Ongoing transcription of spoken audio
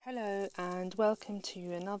welcome to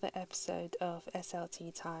another episode of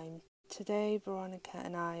SLT Time. Today, Veronica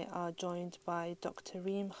and I are joined by Dr.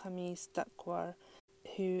 Reem Khamis Dakwar,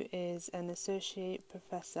 who is an Associate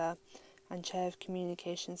Professor and Chair of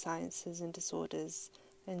Communication Sciences and Disorders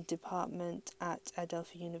in the Department at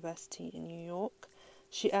Adelphi University in New York.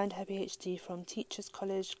 She earned her PhD from Teachers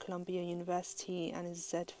College, Columbia University, and is a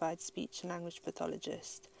certified speech and language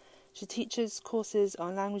pathologist. She teaches courses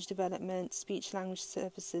on language development, speech-language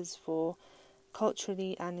services for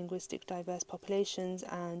culturally and linguistic diverse populations,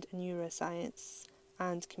 and neuroscience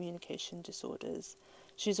and communication disorders.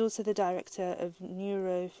 She's also the director of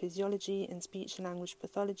Neurophysiology and Speech and Language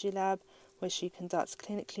Pathology Lab, where she conducts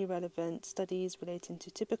clinically relevant studies relating to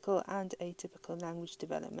typical and atypical language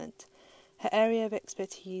development. Her area of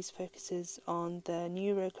expertise focuses on the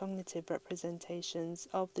neurocognitive representations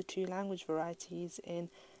of the two language varieties in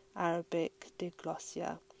Arabic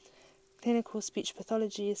diglossia, clinical speech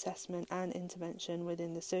pathology assessment and intervention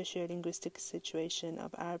within the sociolinguistic situation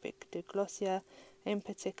of Arabic diglossia in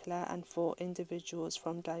particular, and for individuals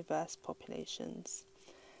from diverse populations.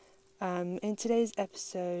 In today's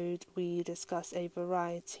episode, we discuss a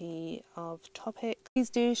variety of topics.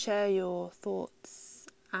 Please do share your thoughts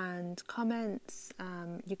and comments.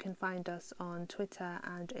 You can find us on Twitter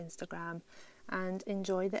and Instagram, and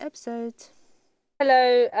enjoy the episode.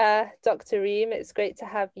 Hello, Dr. Reem. It's great to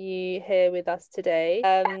have you here with us today.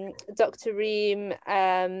 Dr. Reem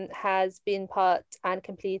has been part and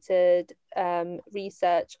completed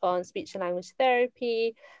research on speech and language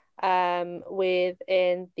therapy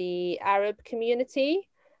within the Arab community.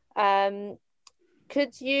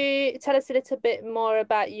 Could you tell us a little bit more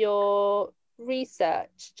about your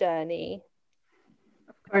research journey?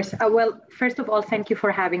 Of course. Well, first of all, thank you for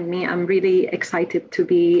having me. I'm really excited to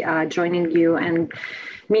be joining you and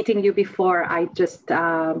meeting you before. I just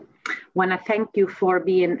want to thank you for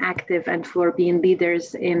being active and for being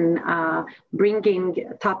leaders in bringing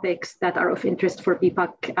topics that are of interest for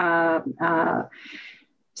BIPOC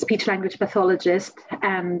speech language pathologist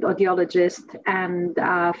and audiologist, and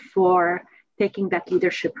for taking that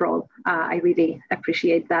leadership role. I really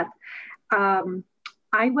appreciate that.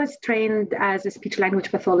 I was trained as a speech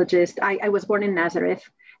language pathologist. I was born in Nazareth,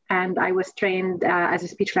 and I was trained as a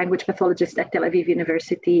speech language pathologist at Tel Aviv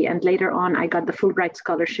University. And later on, I got the Fulbright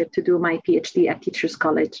scholarship to do my PhD at Teachers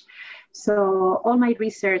College. So all my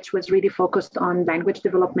research was really focused on language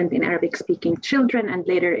development in Arabic speaking children and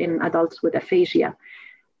later in adults with aphasia.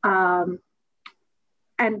 And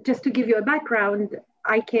just to give you a background,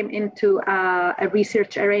 I came into a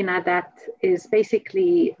research arena that is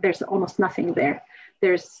basically, there's almost nothing there.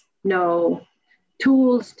 There's no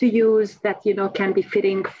tools to use that, can be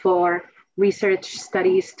fitting for research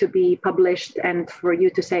studies to be published and for you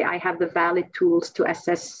to say, I have the valid tools to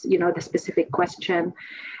assess, the specific question.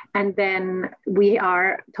 And then we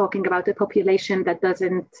are talking about a population that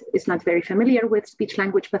is not very familiar with speech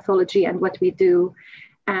language pathology and what we do.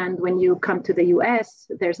 And when you come to the US,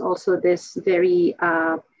 there's also this very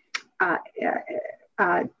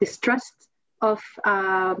distrust of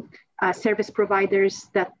service providers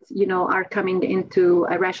that are coming into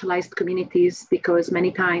racialized communities, because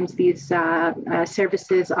many times these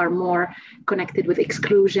services are more connected with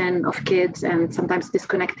exclusion of kids and sometimes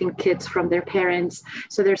disconnecting kids from their parents.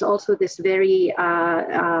 So there's also this very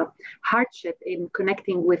hardship in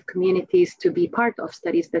connecting with communities to be part of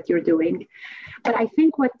studies that you're doing. But I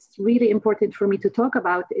think what's really important for me to talk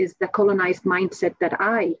about is the colonized mindset that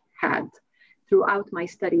I had throughout my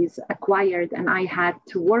studies acquired, and I had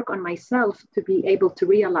to work on myself to be able to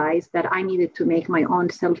realize that I needed to make my own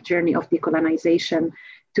self-journey of decolonization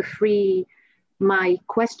to free my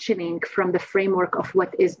questioning from the framework of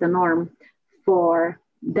what is the norm for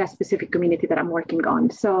the specific community that I'm working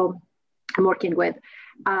with.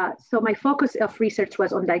 So my focus of research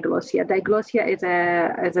was on diglossia. Diglossia is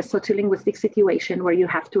a sociolinguistic situation where you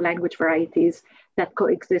have two language varieties that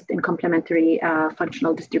coexist in complementary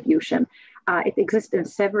functional distribution. It exists in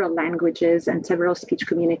several languages and several speech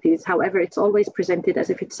communities. However, it's always presented as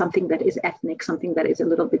if it's something that is ethnic, something that is a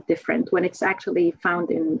little bit different, when it's actually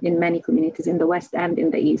found in many communities in the West and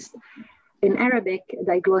in the East. In Arabic,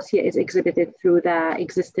 diglossia is exhibited through the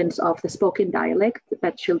existence of the spoken dialect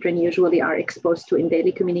that children usually are exposed to in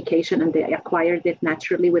daily communication, and they acquired it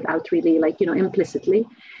naturally without really implicitly.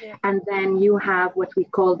 Yeah. And then you have what we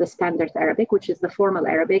call the standard Arabic, which is the formal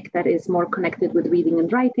Arabic that is more connected with reading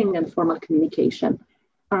and writing and formal communication.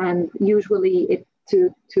 And usually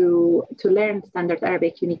to learn standard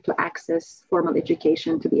Arabic, you need to access formal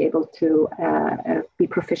education to be able to be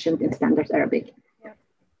proficient in standard Arabic.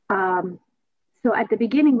 Yeah. So at the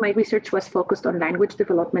beginning, my research was focused on language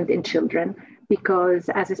development in children because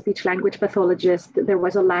as a speech language pathologist, there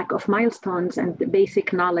was a lack of milestones and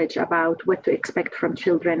basic knowledge about what to expect from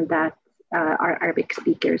children that are Arabic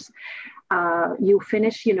speakers. You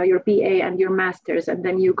finish, your BA and your master's, and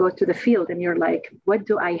then you go to the field and you're like, what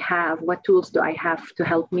do I have? What tools do I have to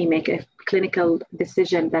help me make a clinical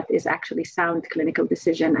decision that is actually sound clinical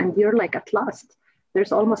decision? And you're like at last,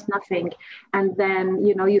 there's almost nothing. And then,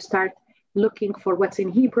 you start looking for what's in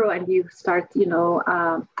Hebrew and you start,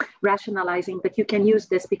 rationalizing, but you can use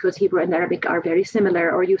this because Hebrew and Arabic are very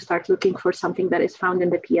similar, or you start looking for something that is found in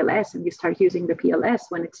the PLS and you start using the PLS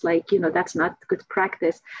when it's like, that's not good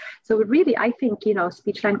practice. So really, I think,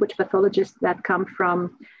 speech language pathologists that come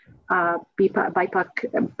from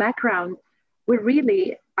BIPOC background, we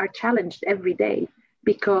really are challenged every day,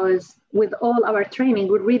 because with all our training,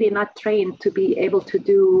 we're really not trained to be able to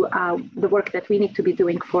do the work that we need to be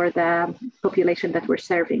doing for the population that we're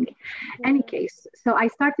serving. Any case, so I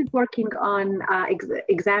started working on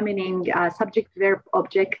examining subject, verb,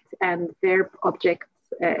 object, and verb, object,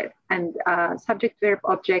 and subject, verb,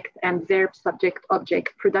 object, and verb, subject,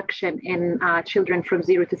 object production in children from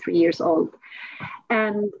 0 to 3 years old.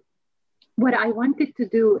 And what I wanted to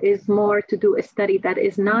do is more to do a study that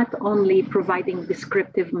is not only providing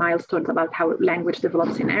descriptive milestones about how language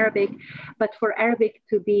develops in Arabic, but for Arabic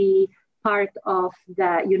to be part of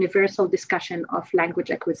the universal discussion of language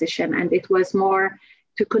acquisition. And it was more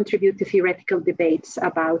to contribute to theoretical debates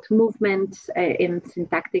about movements in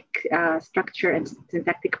syntactic structure and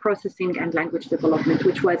syntactic processing and language development,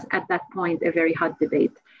 which was at that point a very hot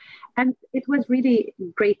debate. And it was really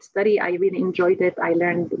great study. I really enjoyed it. I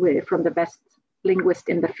learned from the best linguist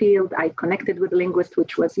in the field. I connected with a linguist,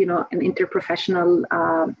 which was, an interprofessional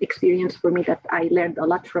experience for me that I learned a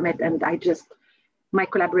lot from it. And my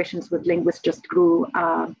collaborations with linguists just grew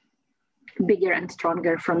bigger and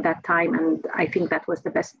stronger from that time. And I think that was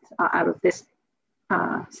the best out of this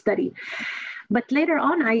study. But later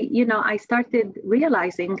on, I started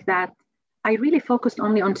realizing that I really focused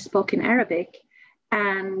only on spoken Arabic,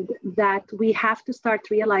 and that we have to start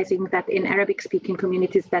realizing that in Arabic-speaking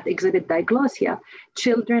communities that exhibit diglossia,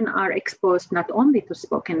 children are exposed not only to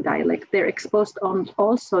spoken dialect, they're exposed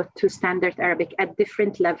also to standard Arabic at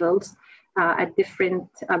different levels, at different,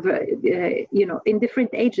 in different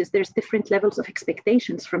ages. There's different levels of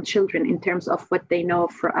expectations from children in terms of what they know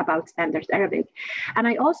about standard Arabic. And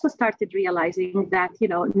I also started realizing that,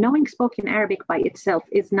 knowing spoken Arabic by itself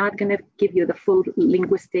is not going to give you the full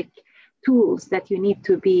linguistic tools that you need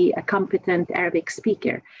to be a competent Arabic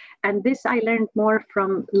speaker. And this I learned more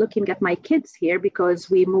from looking at my kids here,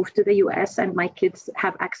 because we moved to the US and my kids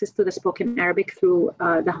have access to the spoken Arabic through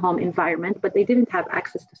the home environment, but they didn't have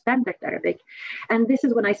access to standard Arabic. And this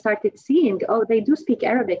is when I started seeing, they do speak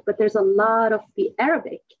Arabic, but there's a lot of the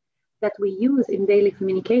Arabic that we use in daily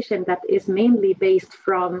communication that is mainly based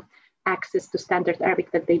from access to standard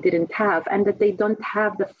Arabic that they didn't have, and that they don't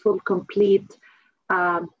have the full, complete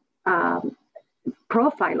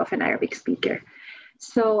profile of an Arabic speaker.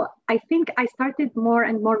 So I think I started more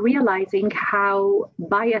and more realizing how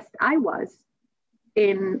biased I was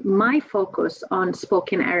in my focus on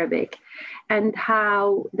spoken Arabic, and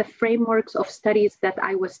how the frameworks of studies that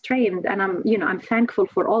I was trained, and I'm thankful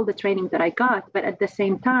for all the training that I got, but at the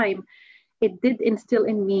same time, it did instill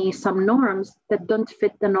in me some norms that don't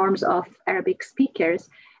fit the norms of Arabic speakers.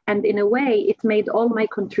 And in a way, it made all my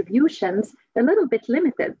contributions a little bit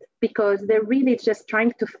limited, because they're really just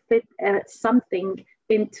trying to fit something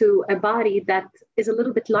into a body that is a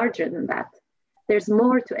little bit larger than that. There's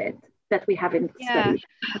more to it that we haven't studied.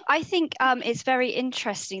 I think it's very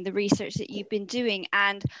interesting, the research that you've been doing.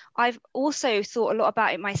 And I've also thought a lot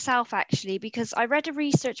about it myself, actually, because I read a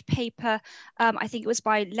research paper, I think it was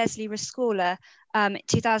by Leslie Rascola,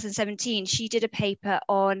 2017. She did a paper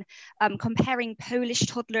on comparing Polish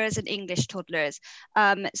toddlers and English toddlers.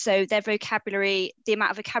 So their vocabulary, the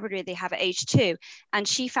amount of vocabulary they have at age 2. And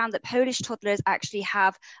she found that Polish toddlers actually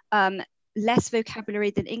have less vocabulary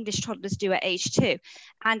than English toddlers do at age 2.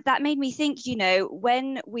 And that made me think,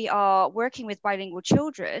 when we are working with bilingual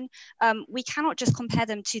children, we cannot just compare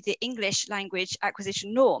them to the English language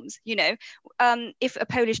acquisition norms. If a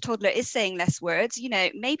Polish toddler is saying less words,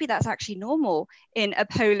 maybe that's actually normal in a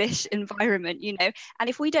Polish environment, and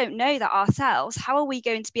if we don't know that ourselves, how are we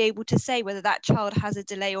going to be able to say whether that child has a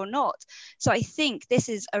delay or not? So I think this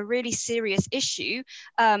is a really serious issue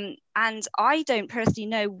and I don't personally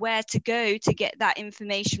know where to go to get that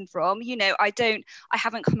information from. You know, I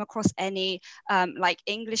haven't come across any like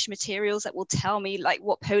English materials that will tell me like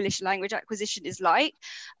what Polish language acquisition is like.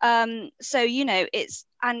 So, you know,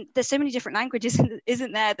 and there's so many different languages,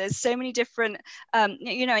 isn't there? There's so many different,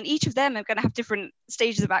 you know, and each of them are going to have different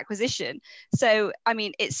stages of acquisition. So, I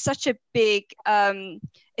mean, it's such a big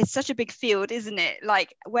field, isn't it?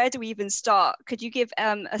 Like, where do we even start? Could you give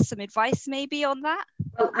us some advice maybe on that?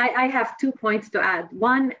 Well, I have 2 points to add.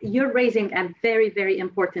 One, you're raising a very, very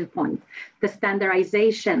important point, the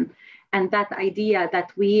standardization, and that idea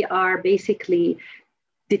that we are basically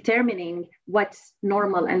determining what's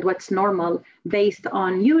normal and what's normal based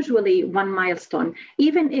on usually one milestone.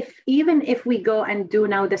 Even if we go and do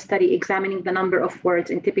now the study examining the number of words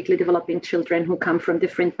in typically developing children who come from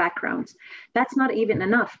different backgrounds, that's not even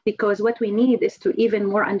enough, because what we need is to even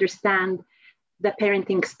more understand the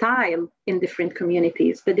parenting style in different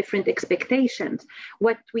communities, the different expectations.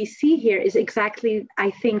 What we see here is exactly,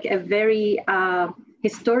 I think, a very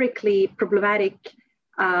historically problematic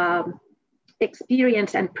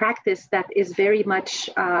experience and practice that is very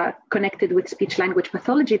much connected with speech language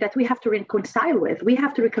pathology that we have to reconcile with. We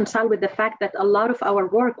have to reconcile with the fact that a lot of our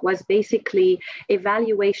work was basically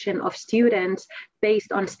evaluation of students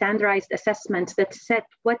based on standardized assessments that set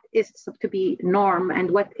what is to be norm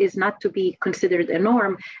and what is not to be considered a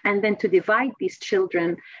norm, and then to divide these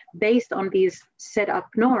children based on these set up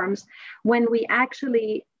norms, when we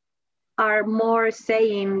actually are more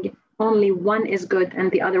saying only one is good and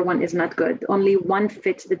the other one is not good. Only one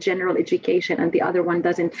fits the general education and the other one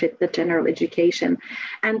doesn't fit the general education.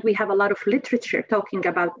 And we have a lot of literature talking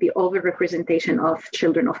about the overrepresentation of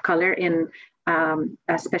children of color in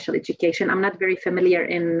special education. I'm not very familiar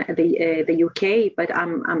in the UK, but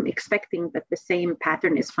I'm expecting that the same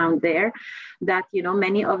pattern is found there, that, you know,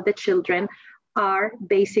 many of the children are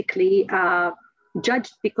basically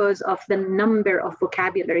judged because of the number of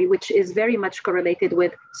vocabulary, which is very much correlated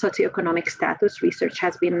with socioeconomic status. Research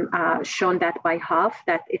has been shown that by Hoff,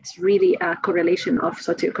 that it's really a correlation of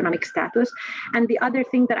socioeconomic status. And the other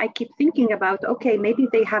thing that I keep thinking about, okay, maybe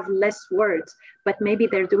they have less words, but maybe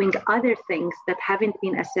they're doing other things that haven't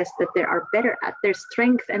been assessed that they are better at. Their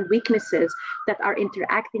strengths and weaknesses that are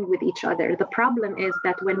interacting with each other. The problem is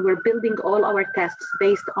that when we're building all our tests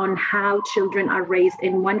based on how children are raised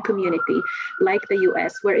in one community, like the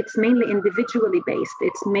US, where it's mainly individually based,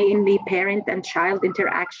 it's mainly parent and child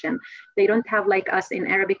interaction. They don't have like us in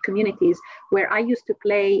Arabic communities, where I used to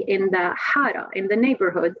play in the Hara, in the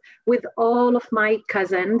neighborhood, with all of my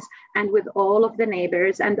cousins and with all of the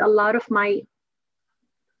neighbors, and a lot of my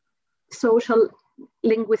social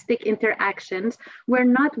linguistic interactions were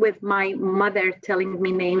not with my mother telling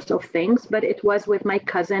me names of things, but it was with my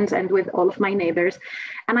cousins and with all of my neighbors.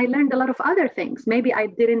 And I learned a lot of other things. Maybe I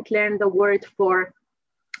didn't learn the word for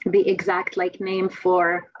the exact like name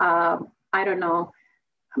for, I don't know,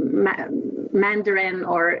 Mandarin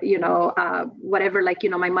or, you know, whatever, like, you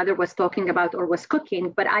know, my mother was talking about or was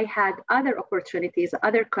cooking, but I had other opportunities,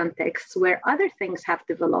 other contexts where other things have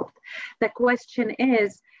developed. The question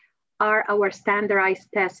is, are our standardized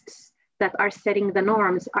tests that are setting the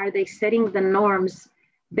norms, are they setting the norms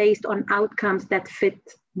based on outcomes that fit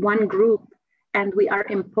one group, and we are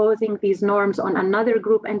imposing these norms on another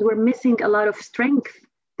group, and we're missing a lot of strength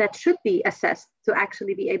that should be assessed to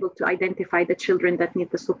actually be able to identify the children that need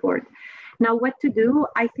the support. Now, what to do?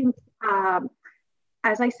 I think,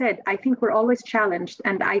 as I said, I think we're always challenged.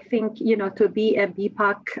 And I think, you know, to be a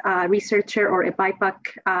BIPOC researcher or a BIPOC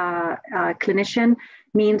clinician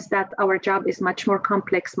means that our job is much more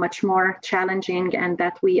complex, much more challenging, and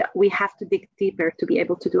that we have to dig deeper to be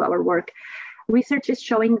able to do our work. Research is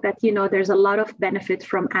showing that, you know, there's a lot of benefit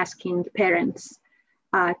from asking parents,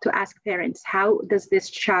 how does this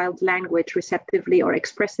child language receptively or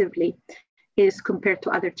expressively is compared to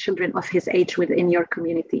other children of his age within your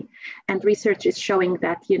community. And research is showing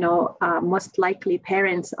that, you know, most likely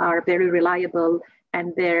parents are very reliable,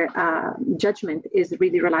 and their judgment is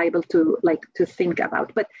really reliable to think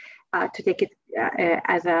about, but to take it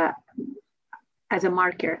as a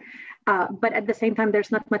marker. But at the same time,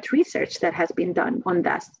 there's not much research that has been done on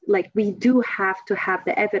that. Like, we do have to have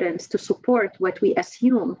the evidence to support what we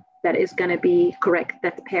assume that is going to be correct,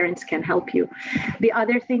 that parents can help you. The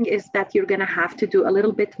other thing is that you're going to have to do a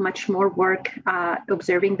little bit much more work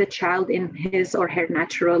observing the child in his or her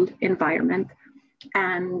natural environment,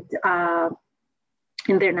 and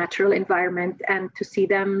in their natural environment, and to see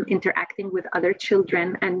them interacting with other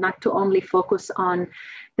children, and not to only focus on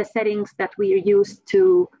the settings that we are used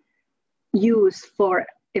to use for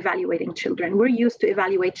evaluating children. We're used to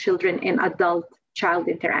evaluate children in adult-child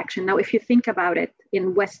interaction. Now, if you think about it,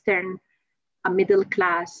 in Western middle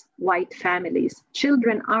class white families,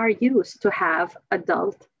 children are used to have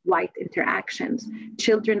adult white interactions.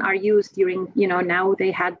 Children are used during, now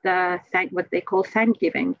they had what they call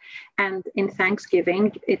Thanksgiving. And in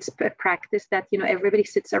Thanksgiving, it's a practice that, everybody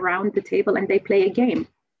sits around the table and they play a game.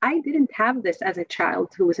 I didn't have this as a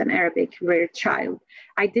child who was an Arabic rare child.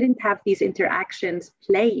 I didn't have these interactions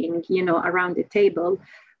playing, around the table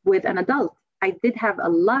with an adult. I did have a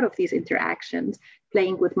lot of these interactions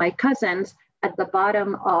playing with my cousins at the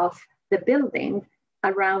bottom of the building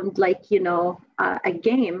around a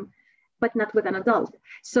game, but not with an adult.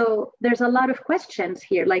 So there's a lot of questions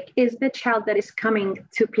here. Like, is the child that is coming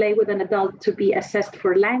to play with an adult to be assessed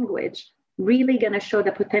for language really going to show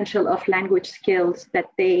the potential of language skills that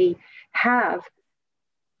they have,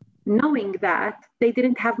 knowing that they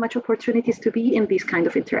didn't have much opportunities to be in these kind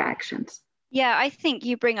of interactions? Yeah, I think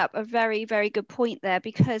you bring up a very, very good point there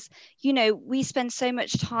because, we spend so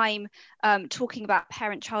much time talking about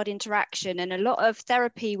parent-child interaction, and a lot of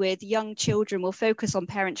therapy with young children will focus on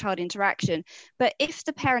parent-child interaction. But if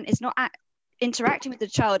the parent is not interacting with the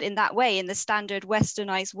child in that way, in the standard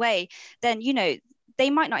westernized way, then, they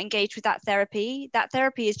might not engage with that therapy. That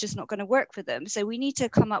therapy is just not going to work for them. So we need to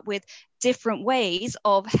come up with different ways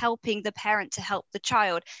of helping the parent to help the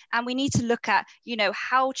child. And we need to look at,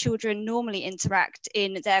 how children normally interact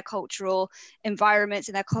in their cultural environments,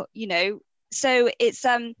 in their, so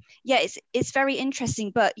it's very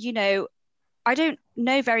interesting. But, I don't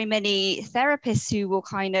know very many therapists who will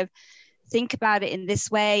kind of think about it in this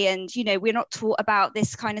way. And, we're not taught about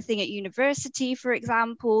this kind of thing at university, for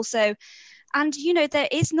example. So, and, there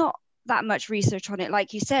is not that much research on it.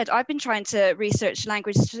 Like you said, I've been trying to research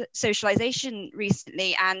language socialization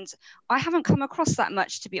recently, and I haven't come across that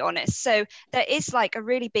much, to be honest. So there is like a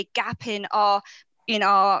really big gap in our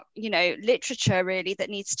literature really that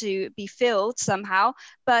needs to be filled somehow.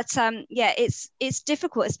 But it's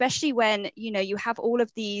difficult, especially when you have all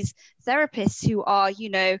of these therapists who are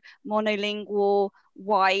monolingual,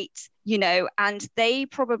 white, and they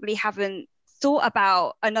probably haven't thought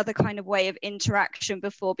about another kind of way of interaction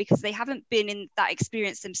before because they haven't been in that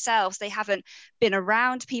experience themselves. They haven't been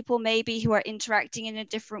around people maybe who are interacting in a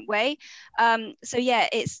different way. It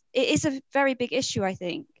is a very big issue, I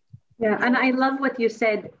think. Yeah, and I love what you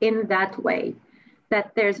said in that way,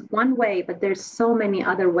 that there's one way, but there's so many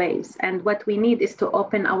other ways. And what we need is to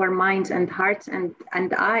open our minds and hearts and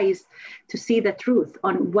eyes to see the truth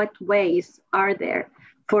on what ways are there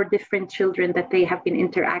for different children that they have been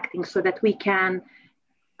interacting, so that we can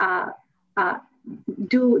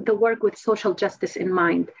do the work with social justice in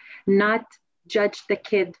mind, not judge the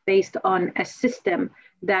kid based on a system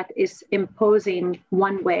that is imposing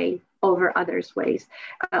one way over other ways.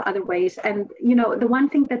 And, the one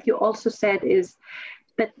thing that you also said is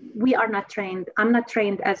that we are not trained. I'm not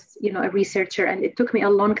trained as, a researcher, and it took me a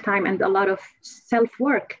long time and a lot of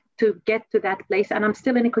self-work to get to that place. And I'm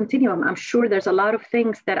still in a continuum. I'm sure there's a lot of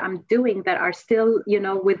things that I'm doing that are still,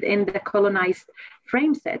 within the colonized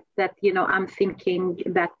frame set that, I'm thinking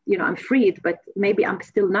that, I'm freed, but maybe I'm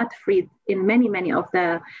still not freed in many, many of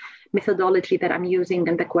the methodology that I'm using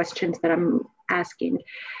and the questions that I'm asking.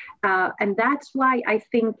 And that's why I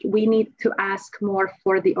think we need to ask more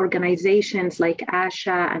for the organizations like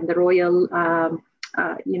ASHA and the Royal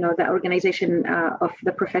the organization of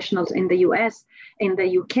the professionals in the US, in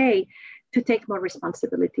the UK, to take more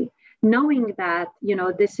responsibility, knowing that,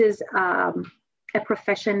 this is a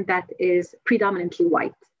profession that is predominantly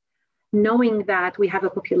white, knowing that we have a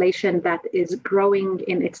population that is growing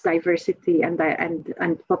in its diversity and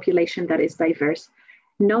population that is diverse,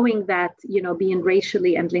 knowing that, being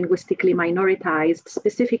racially and linguistically minoritized,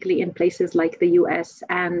 specifically in places like the US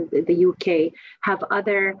and the UK, have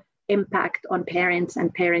other impact on parents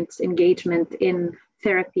and parents' engagement in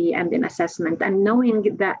therapy and in assessment, and knowing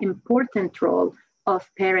the important role of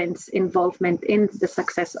parents' involvement in the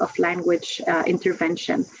success of language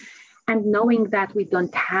intervention, and knowing that we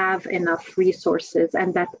don't have enough resources,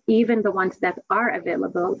 and that even the ones that are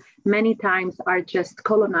available many times are just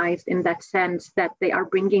colonized in that sense that they are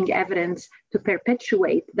bringing evidence to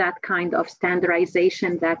perpetuate that kind of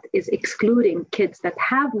standardization that is excluding kids that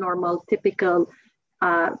have normal, typical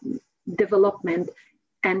development,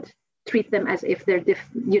 and treat them as if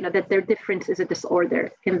that their difference is a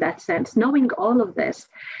disorder in that sense. Knowing all of this,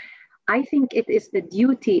 I think it is the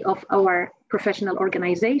duty of our professional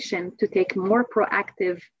organization to take more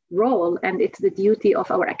proactive role, and it's the duty of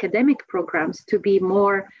our academic programs to be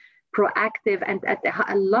more proactive and at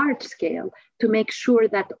a large scale to make sure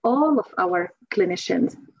that all of our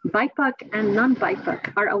clinicians BIPOC and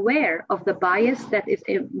non-BIPOC are aware of the bias that is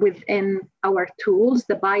within our tools,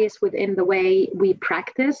 the bias within the way we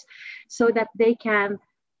practice, so that they can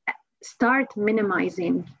start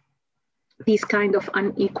minimizing these kind of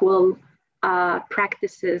unequal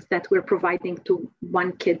practices that we're providing to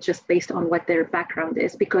one kid just based on what their background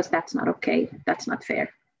is, because that's not okay, that's not fair,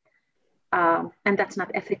 and that's not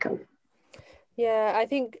ethical. Yeah, I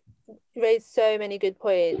think you raised so many good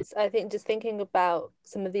points. I think just thinking about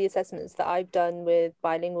some of the assessments that I've done with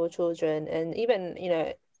bilingual children, and even, you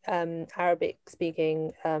know, Arabic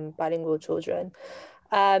speaking bilingual children,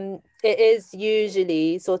 it is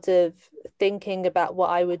usually sort of thinking about what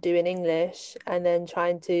I would do in English and then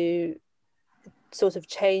trying to sort of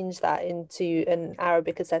change that into an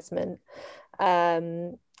Arabic assessment.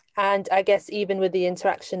 And I guess even with the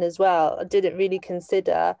interaction as well, I didn't really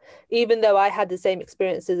consider, even though I had the same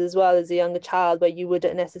experiences as well as a younger child, where you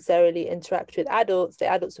wouldn't necessarily interact with adults. The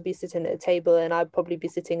adults would be sitting at a table and I'd probably be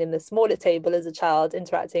sitting in the smaller table as a child,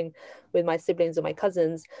 interacting with my siblings or my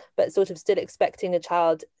cousins, but sort of still expecting a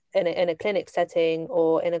child in a clinic setting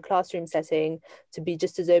or in a classroom setting to be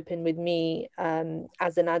just as open with me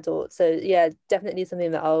as an adult. So yeah, definitely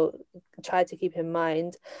something that I'll try to keep in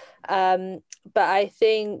mind. But I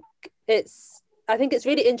think it's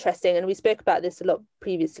really interesting, and we spoke about this a lot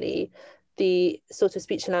previously, the sort of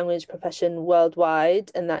speech and language profession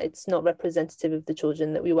worldwide, and that it's not representative of the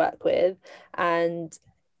children that we work with. And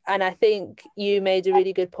I think you made a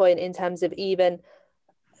really good point in terms of even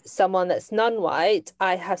someone that's non-white,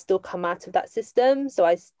 I have still come out of that system, so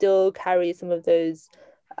I still carry some of those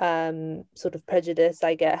sort of prejudice,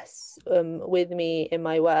 I guess, with me in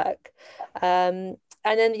my work.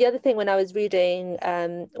 And then the other thing, when I was reading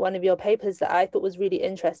one of your papers that I thought was really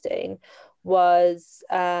interesting was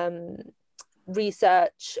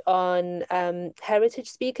research on heritage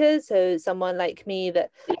speakers, so someone like me that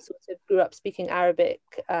sort of grew up speaking Arabic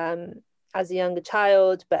as a younger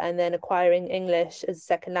child, and then acquiring English as a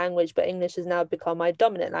second language, but English has now become my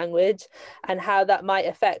dominant language, and how that might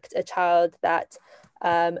affect a child that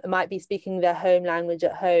might be speaking their home language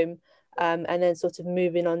at home and then sort of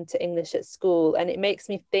moving on to English at school. And it makes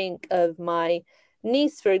me think of my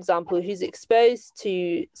niece, for example, who's exposed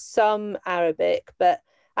to some Arabic, but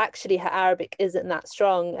actually her Arabic isn't that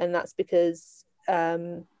strong, and that's because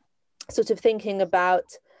sort of thinking about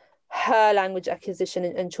her language acquisition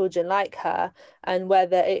and children like her, and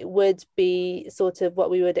whether it would be sort of what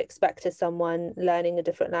we would expect as someone learning a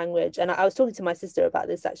different language. And I was talking to my sister about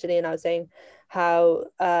this actually, and I was saying how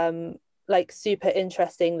like super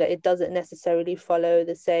interesting that it doesn't necessarily follow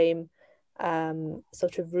the same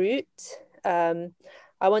sort of route. I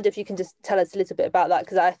wonder if you can just tell us a little bit about that,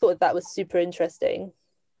 because I thought that was super interesting.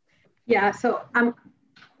 Yeah, so I'm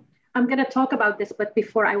going to talk about this, but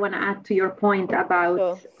before, I want to add to your point about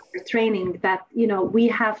sure. Training, that, you know, we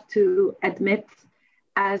have to admit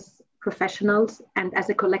as professionals and as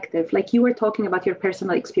a collective, like you were talking about your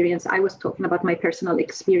personal experience, I was talking about my personal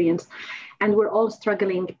experience, and we're all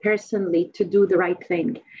struggling personally to do the right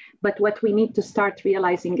thing. But what we need to start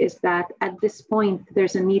realizing is that at this point,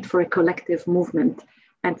 there's a need for a collective movement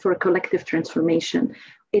and for a collective transformation.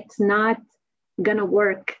 It's not going to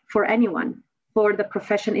work for anyone, for the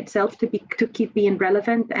profession itself to keep being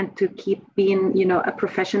relevant and to keep being, you know, a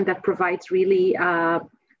profession that provides really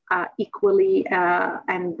equally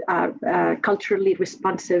and culturally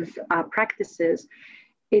responsive practices.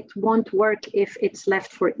 It won't work if it's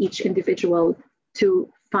left for each individual to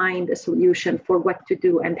find a solution for what to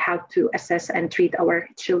do and how to assess and treat our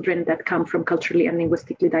children that come from culturally and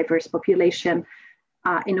linguistically diverse population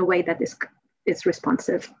in a way that is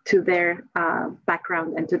responsive to their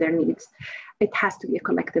background and to their needs. It has to be a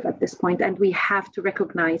collective at this point, and we have to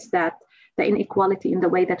recognize that the inequality in the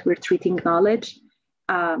way that we're treating knowledge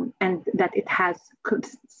and that it has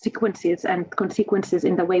consequences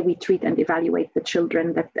in the way we treat and evaluate the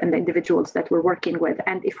children and the individuals that we're working with.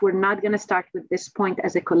 And if we're not going to start with this point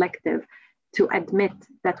as a collective to admit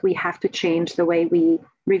that we have to change the way we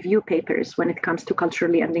review papers when it comes to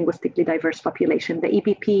culturally and linguistically diverse population, the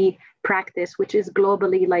EBP practice, which is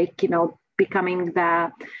globally, like, you know, becoming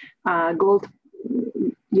the gold,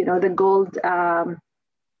 you know, the gold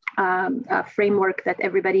framework that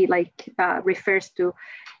everybody refers to,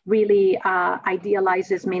 really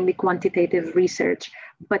idealizes mainly quantitative research.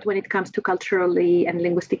 But when it comes to culturally and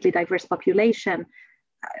linguistically diverse population,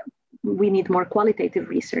 we need more qualitative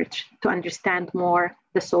research to understand more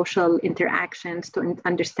the social interactions, to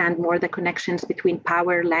understand more the connections between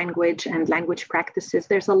power, language, and language practices.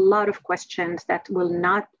 There's a lot of questions that we'll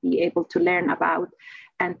not be able to learn about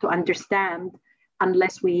and to understand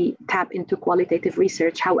unless we tap into qualitative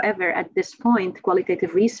research. However, at this point,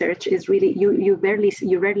 qualitative research is really, you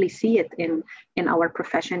rarely see it in our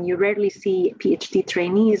profession. You rarely see PhD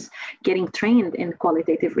trainees getting trained in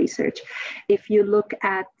qualitative research. If you look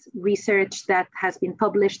at research that has been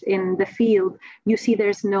published in the field, you see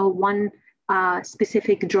there's no one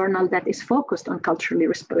specific journal that is focused on culturally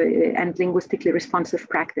and linguistically responsive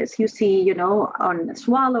practice. You see, on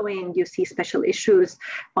swallowing, you see special issues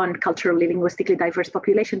on culturally linguistically diverse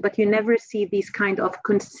population, but you never see these kind of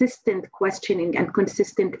consistent questioning and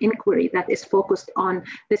consistent inquiry that is focused on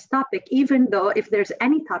this topic, even though if there's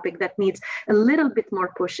any topic that needs a little bit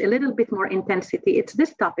more push, a little bit more intensity, it's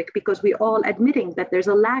this topic, because we're all admitting that there's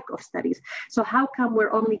a lack of studies. So how come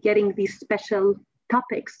we're only getting these special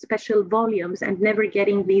topics, special volumes, and never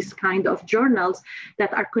getting these kind of journals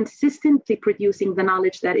that are consistently producing the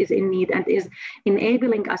knowledge that is in need and is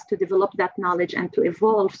enabling us to develop that knowledge and to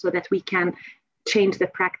evolve so that we can change the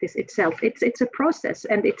practice itself. It's a process,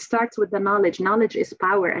 and it starts with the knowledge. Knowledge is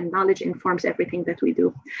power, and knowledge informs everything that we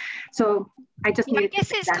do. So I guess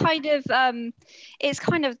it's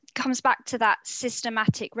kind of comes back to that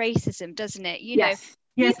systematic racism, doesn't it? Yes,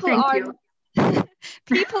 thank you.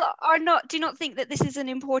 People do not think that this is an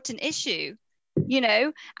important issue,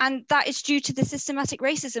 and that is due to the systematic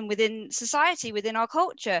racism within society, within our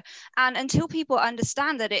culture. And until people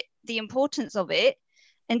understand that the importance of it,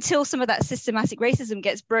 until some of that systematic racism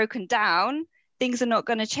gets broken down, things are not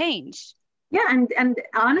going to change. Yeah, and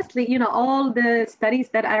honestly, all the studies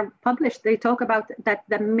that are published, they talk about that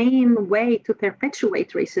the main way to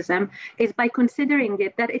perpetuate racism is by considering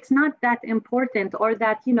it that it's not that important, or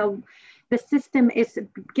that, the system is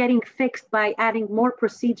getting fixed by adding more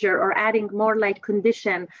procedure or adding more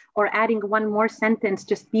condition or adding one more sentence,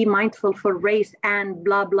 just be mindful for race and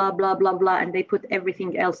blah, blah, blah, blah, blah. And they put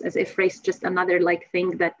everything else as if race just another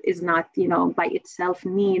thing that is not, by itself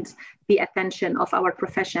needs the attention of our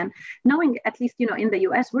profession. Knowing, at least, in the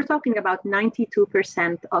US, we're talking about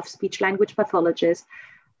 92% of speech language pathologists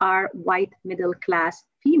are white middle class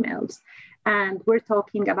females. And we're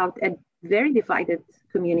talking about a very divided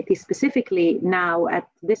community, specifically now at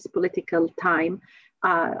this political time.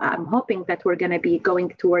 I'm hoping that we're going to be going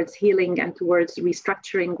towards healing and towards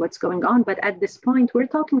restructuring what's going on. But at this point, we're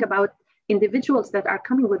talking about individuals that are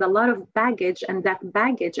coming with a lot of baggage, and that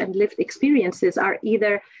baggage and lived experiences are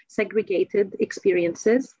either segregated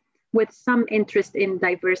experiences with some interest in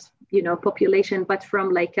diverse, population, but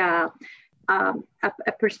from a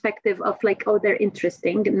perspective of oh, they're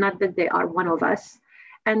interesting, not that they are one of us.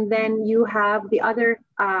 And then you have the other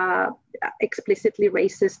explicitly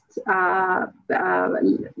racist,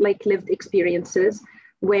 lived experiences,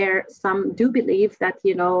 where some do believe that,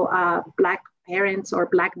 Black parents or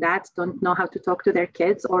Black dads don't know how to talk to their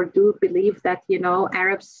kids, or do believe that,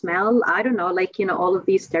 Arabs smell, I don't know, all of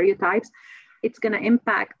these stereotypes. It's going to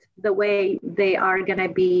impact the way they are going to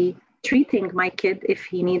be treating my kid if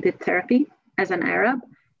he needed therapy as an Arab.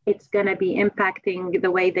 It's going to be impacting the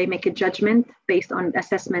way they make a judgment based on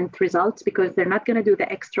assessment results, because they're not going to do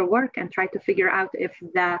the extra work and try to figure out if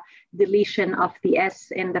the deletion of the S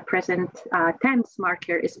in the present tense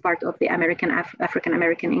marker is part of the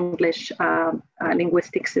African-American English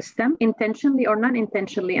linguistic system, intentionally or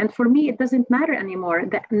non-intentionally. And for me, it doesn't matter anymore.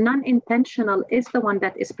 The non-intentional is the one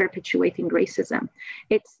that is perpetuating racism.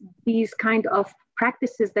 It's these kind of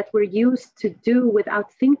practices that we're used to do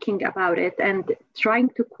without thinking about it and trying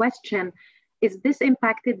to question, is this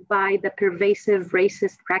impacted by the pervasive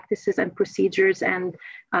racist practices and procedures and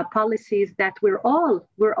policies that we're all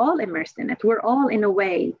immersed in it? We're all, in a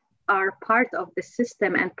way, are part of the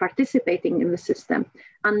system and participating in the system.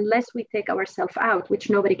 Unless we take ourselves out,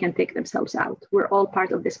 which nobody can take themselves out. We're all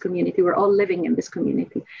part of this community. We're all living in this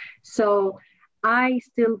community. So I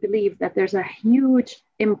still believe that there's a huge,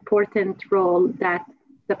 important role that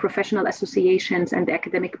the professional associations and the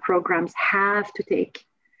academic programs have to take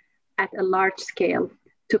at a large scale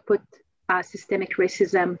to put systemic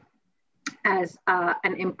racism as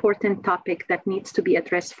an important topic that needs to be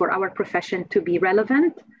addressed for our profession to be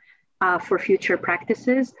relevant for future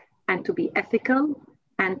practices, and to be ethical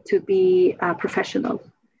and to be professional.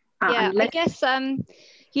 I guess the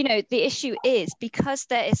issue is, because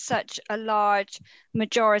there is such a large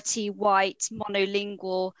majority white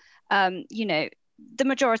monolingual, the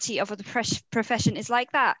majority of the profession is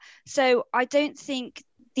like that. So I don't think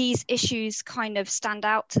these issues kind of stand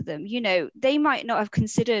out to them. They might not have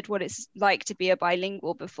considered what it's like to be a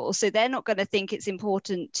bilingual before. So they're not going to think it's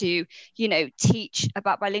important to, teach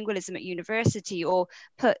about bilingualism at university, or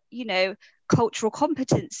put, cultural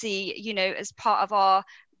competency, as part of our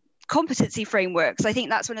competency frameworks. I think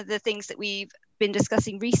that's one of the things that we've been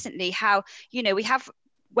discussing recently, how, you know, we have,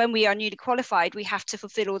 when we are newly qualified, we have to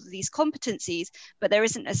fulfill all of these competencies, but there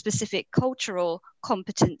isn't a specific cultural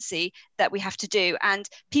competency that we have to do. And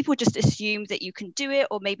people just assume that you can do it,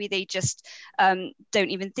 or maybe they just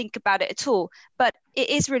don't even think about it at all. But it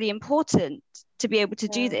is really important to be able to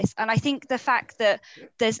do this. And I think the fact that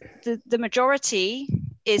there's the majority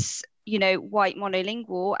is, you know, white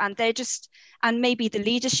monolingual, and they're just, and maybe the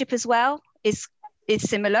leadership as well is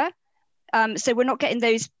similar. So we're not getting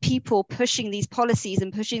those people pushing these policies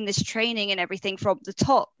and pushing this training and everything from the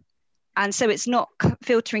top. And so it's not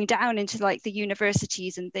filtering down into like the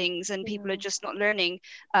universities and things, and people are just not learning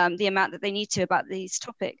the amount that they need to about these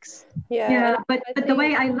topics. Yeah, but the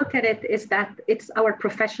way I look at it is that it's our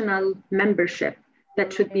professional membership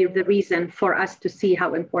that should be the reason for us to see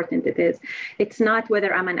how important it is. It's not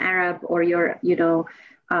whether I'm an Arab or you're, you know,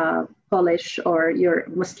 Polish, or you're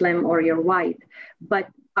Muslim, or you're white, but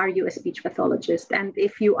are you a speech pathologist? And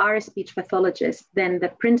if you are a speech pathologist, then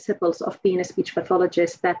the principles of being a speech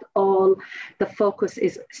pathologist, that all the focus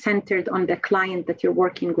is centered on the client that you're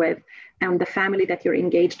working with and the family that you're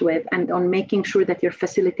engaged with, and on making sure that you're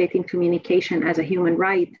facilitating communication as a human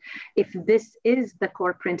right. If this is the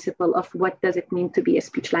core principle of what does it mean to be a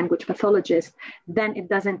speech language pathologist, then it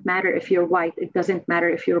doesn't matter if you're white, it doesn't matter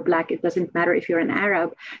if you're Black, it doesn't matter if you're an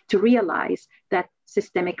Arab, to realize that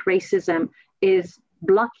systemic racism is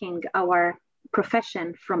blocking our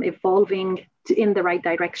profession from evolving in the right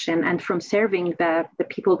direction and from serving the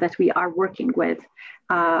people that we are working with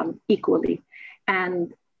equally.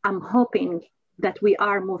 And I'm hoping that we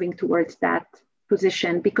are moving towards that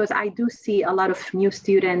position, because I do see a lot of new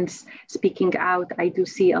students speaking out. I do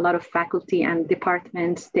see a lot of faculty and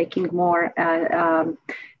departments taking more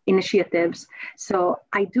initiatives. So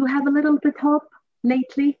I do have a little bit hope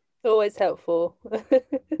lately. Always helpful.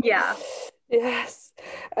 Yeah. Yes.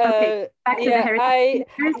 Okay, back to the heritage.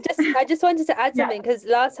 I just wanted to add something, because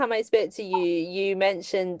last time I spoke to you,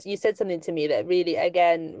 you said something to me that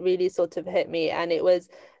really sort of hit me, and it was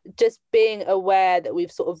just being aware that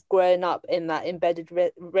we've sort of grown up in that embedded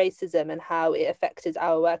racism and how it affected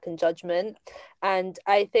our work and judgment. And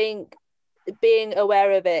I think being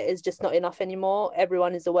aware of it is just not enough anymore.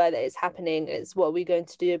 Everyone is aware that it's happening. It's what we're going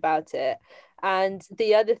to do about it. And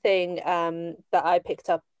the other thing that I picked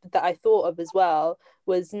up, that I thought of as well,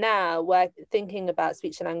 was now we're thinking about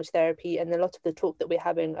speech and language therapy, and a lot of the talk that we're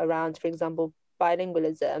having around, for example,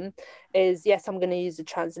 bilingualism is, yes, I'm going to use a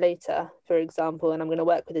translator, for example, and I'm going to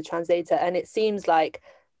work with a translator. And it seems like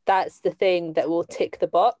that's the thing that will tick the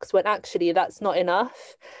box, when actually that's not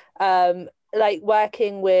enough. Like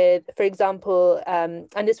working with, for example, and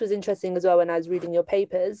this was interesting as well when I was reading your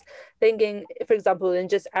papers, thinking, for example, in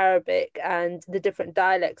just Arabic and the different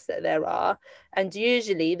dialects that there are. And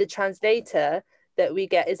usually the translator that we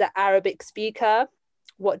get is an Arabic speaker.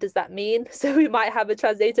 What does that mean? So we might have a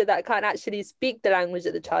translator that can't actually speak the language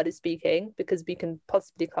that the child is speaking, because we can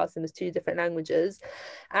possibly class them as two different languages.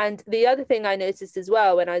 And the other thing I noticed as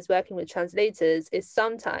well when I was working with translators is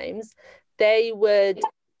sometimes they would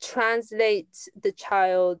translate the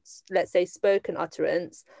child's, let's say, spoken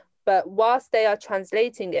utterance, but whilst they are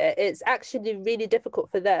translating it, it's actually really difficult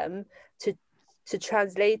for them to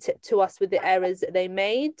translate it to us with the errors that they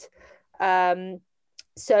made.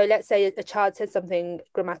 So let's say a child said something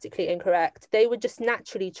grammatically incorrect, they would just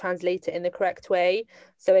naturally translate it in the correct way.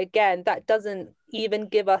 So again, that doesn't even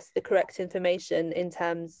give us the correct information in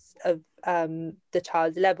terms of the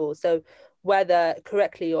child's level. So whether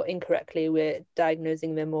correctly or incorrectly we're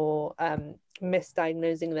diagnosing them or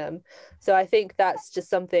misdiagnosing them. So I think that's just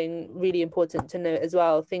something really important to note as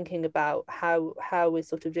well, thinking about how we're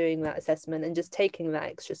sort of doing that assessment and just taking that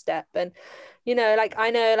extra step. And, you know, like I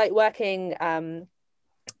know, like working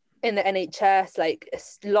in the NHS, like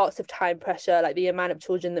lots of time pressure, like the amount of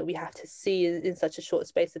children that we have to see in such a short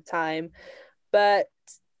space of time. But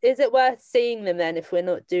is it worth seeing them then if we're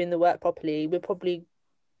not doing the work properly? We're probably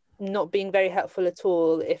not being very helpful at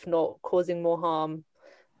all, if not causing more harm.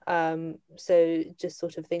 So just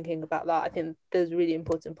sort of thinking about that. I think there's really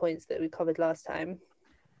important points that we covered last time.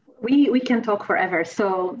 We can talk forever.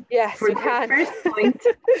 So yes, for your first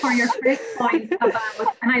point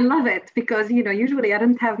about, and I love it because, you know, usually I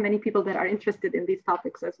don't have many people that are interested in these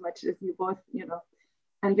topics as much as you both, you know,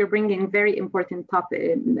 and you're bringing very important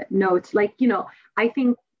topic notes. Like, you know, I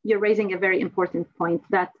think you're raising a very important point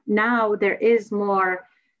that now there is more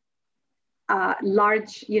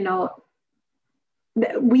large, you know,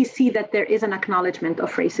 we see that there is an acknowledgement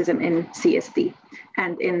of racism in CSD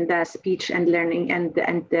and in the speech and learning and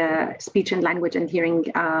the speech and language and hearing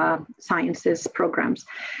sciences programs.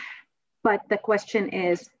 But the question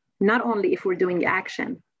is not only if we're doing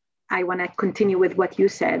action, I want to continue with what you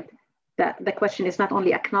said. The question is not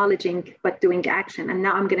only acknowledging, but doing action. And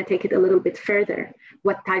now I'm going to take it a little bit further.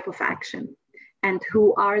 What type of action? And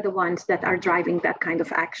who are the ones that are driving that kind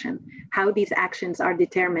of action? How these actions are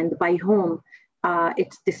determined, by whom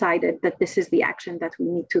it's decided that this is the action that we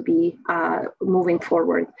need to be moving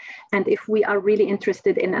forward. And if we are really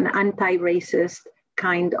interested in an anti-racist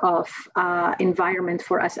kind of environment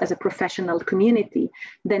for us as a professional community,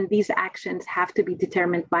 then these actions have to be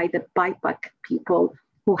determined by the BIPOC people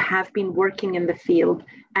who have been working in the field.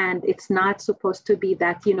 And it's not supposed to be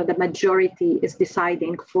that, you know, the majority is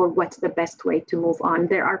deciding for what's the best way to move on.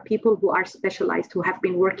 There are people who are specialized, who have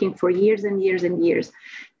been working for years and years and years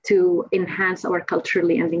to enhance our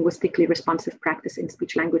culturally and linguistically responsive practice in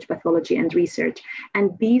speech language pathology and research.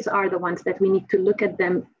 And these are the ones that we need to look at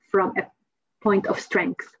them from a point of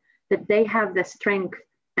strength, that they have the strength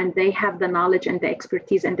and they have the knowledge and the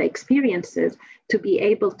expertise and the experiences to be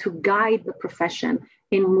able to guide the profession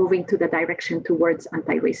in moving to the direction towards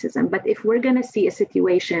anti-racism. But if we're going to see a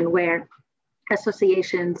situation where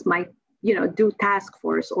associations might, you know, do task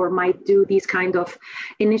force or might do these kind of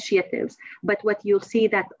initiatives, but what you'll see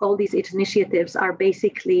that all these initiatives are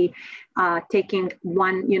basically taking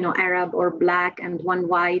one, you know, Arab or Black and one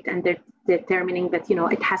white, and they're determining that, you know,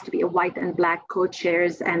 it has to be a white and Black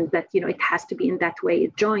co-chairs, and that, you know, it has to be in that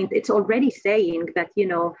way joint. It's already saying that, you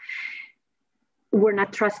know, we're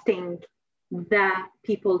not trusting the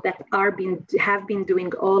people that have been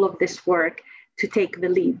doing all of this work to take the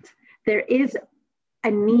lead. There is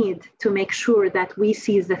a need to make sure that we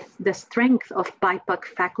see the strength of BIPOC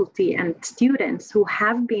faculty and students who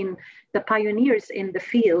have been the pioneers in the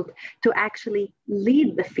field to actually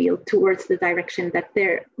lead the field towards the direction that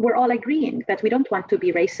we're all agreeing that we don't want to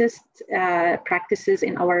be racist practices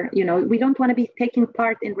in our, you know, we don't want to be taking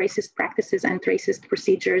part in racist practices and racist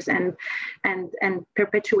procedures and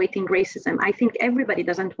perpetuating racism. I think everybody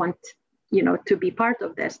doesn't want, you know, to be part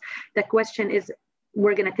of this. The question is,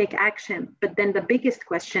 we're going to take action. But then the biggest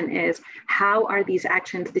question is, how are these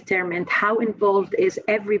actions determined? How involved is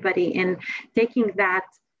everybody in taking that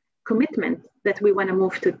commitment that we want to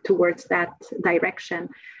move towards that direction?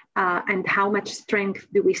 And how much strength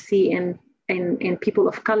do we see in people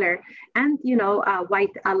of color and, you know,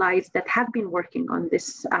 white allies that have been working on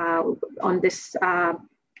this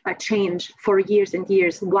change for years and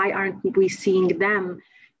years? Why aren't we seeing them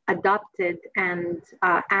adopted and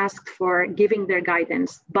asked for giving their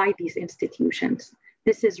guidance by these institutions?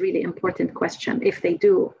 This is really important question, if they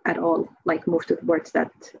do at all, like, move towards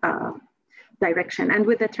that direction. And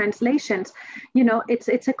with the translations, you know,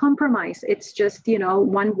 it's a compromise. It's just, you know,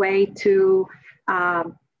 one way to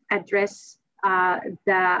address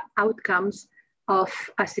the outcomes of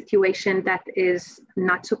a situation that is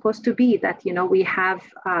not supposed to be, that, you know, we have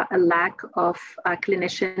a lack of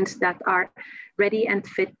clinicians that are ready and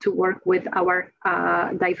fit to work with our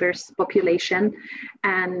diverse population.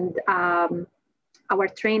 And our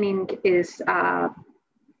training is,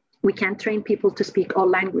 we can't train people to speak all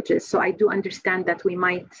languages. So I do understand that we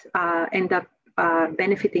might end up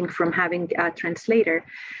benefiting from having a translator,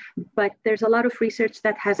 but there's a lot of research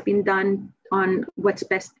that has been done on what's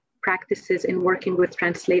best practices in working with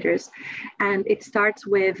translators. And it starts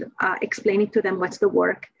with explaining to them what's the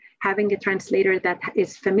work, having a translator that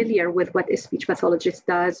is familiar with what a speech pathologist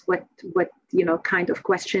does, what you know, kind of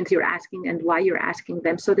questions you're asking and why you're asking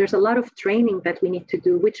them. So there's a lot of training that we need to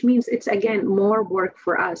do, which means it's, again, more work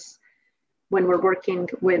for us when we're working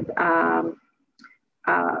with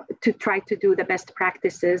to try to do the best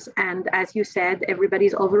practices. And as you said,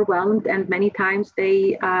 everybody's overwhelmed, and many times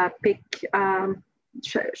they pick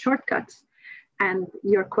shortcuts. And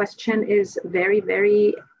your question is very,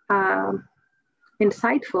 very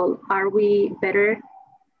insightful. Are we better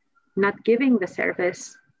not giving the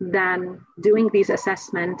service than doing these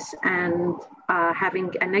assessments and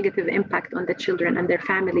having a negative impact on the children and their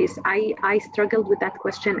families? I struggled with that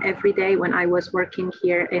question every day when I was working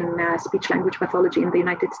here in speech language pathology in the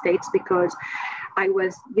United States, because I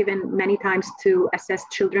was given many times to assess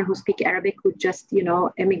children who speak Arabic who just, you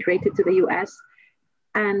know, immigrated to the US.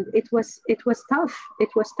 And it was tough. It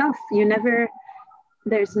was tough.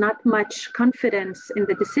 There's not much confidence in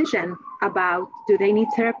the decision about, do they need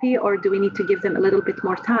therapy or do we need to give them a little bit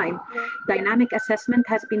more time? Yeah. Dynamic assessment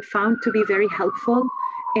has been found to be very helpful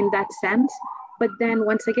in that sense. But then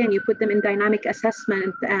once again, you put them in dynamic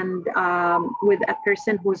assessment and with a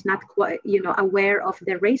person who's not quite, you know, aware of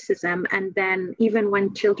their racism. And then even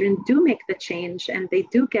when children do make the change and they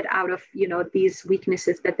do get out of, you know, these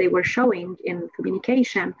weaknesses that they were showing in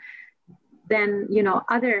communication, then, you know,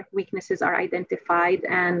 other weaknesses are identified,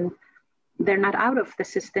 and they're not out of the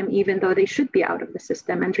system, even though they should be out of the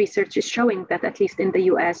system. And research is showing that, at least in the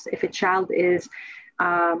US, if a child is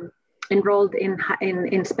enrolled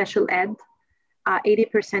in special ed,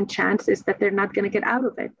 80% chance is that they're not going to get out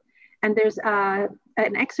of it. And there's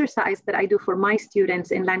an exercise that I do for my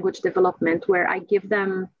students in language development, where I give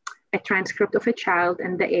them a transcript of a child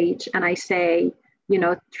and the age, and I say,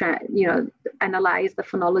 analyze the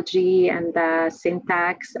phonology and the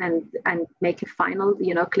syntax and make a final,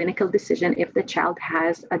 clinical decision if the child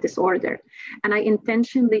has a disorder. And I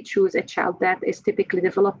intentionally choose a child that is typically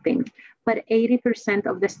developing. But 80%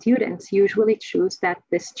 of the students usually choose that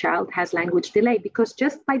this child has language delay, because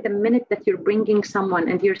just by the minute that you're bringing someone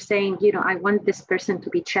and you're saying, I want this person to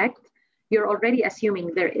be checked, you're already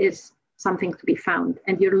assuming there is something to be found,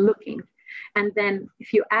 and you're looking. And then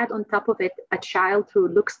if you add on top of it a child who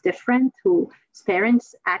looks different, whose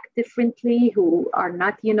parents act differently, who are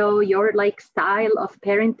not, your style of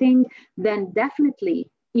parenting, then definitely,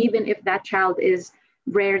 even if that child is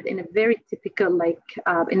reared in a very typical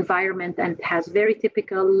environment and has very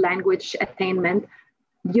typical language attainment,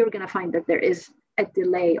 you're going to find that there is a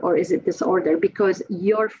delay or is a disorder, because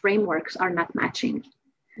your frameworks are not matching.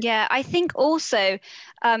 Yeah, I think also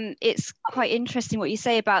it's quite interesting what you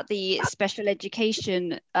say about the special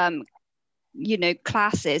education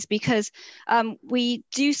classes, because we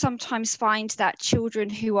do sometimes find that children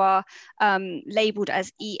who are labeled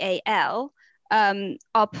as EAL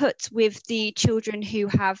are put with the children who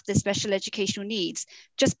have the special educational needs,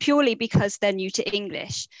 just purely because they're new to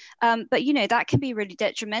English. But, that can be really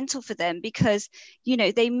detrimental for them, because,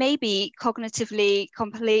 they may be cognitively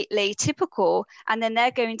completely typical, and then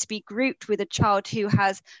they're going to be grouped with a child who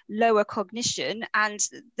has lower cognition, and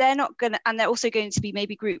they're also going to be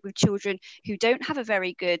maybe grouped with children who don't have a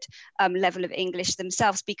very good level of English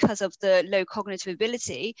themselves because of the low cognitive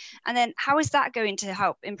ability. And then how is that going to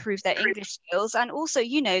help improve their English skills? And also,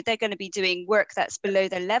 they're going to be doing work that's below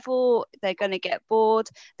their level. They're going to get bored.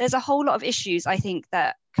 There's a whole lot of issues, I think,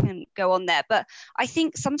 that can go on there. But I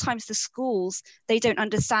think sometimes the schools, they don't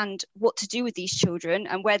understand what to do with these children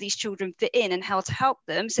and where these children fit in and how to help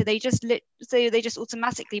them. So they just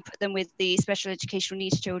automatically put them with the special educational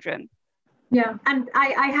needs children. Yeah, and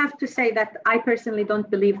I have to say that I personally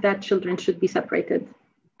don't believe that children should be separated.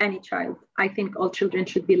 Any child. I think all children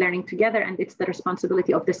should be learning together, and it's the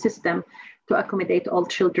responsibility of the system to accommodate all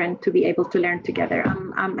children to be able to learn together.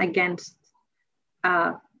 I'm against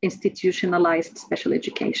institutionalized special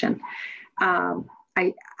education.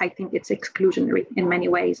 I think it's exclusionary in many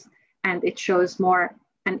ways, and it shows more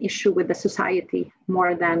an issue with the society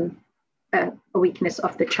more than a weakness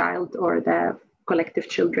of the child or the collective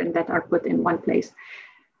children that are put in one place.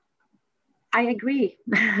 I agree.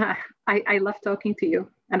 I love talking to you,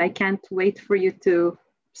 and I can't wait for you to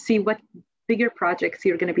see what bigger projects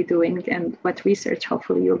you're going to be doing and what research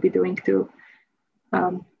hopefully you'll be doing too.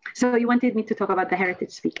 So you wanted me to talk about the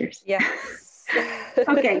heritage speakers. Yes.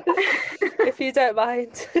 Okay. If you don't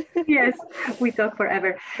mind. Yes, we talk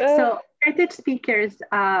forever. So heritage speakers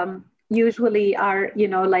usually are,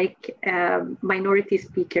 minority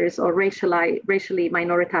speakers or racially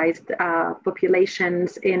minoritized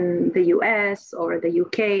populations in the US or the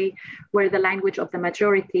UK, where the language of the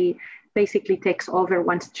majority basically takes over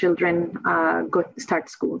once children start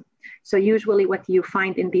school. So usually what you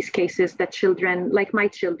find in these cases, that children, like my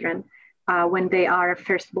children, when they are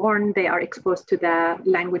first born, they are exposed to the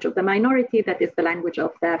language of the minority, that is the language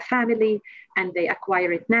of the family, and they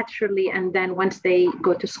acquire it naturally. And then once they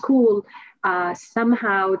go to school,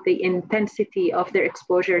 somehow the intensity of their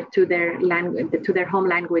exposure to their language, to their home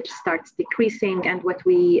language, starts decreasing. And what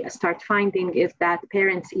we start finding is that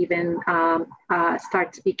parents even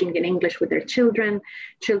start speaking in English with their children.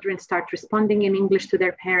 Children start responding in English to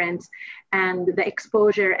their parents, and the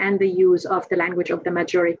exposure and the use of the language of the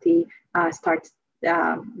majority starts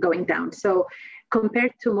going down. So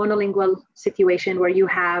compared to monolingual situation where you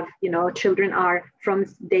have, children are from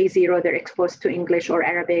day zero, they're exposed to English or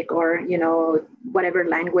Arabic or, whatever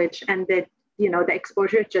language, and that, the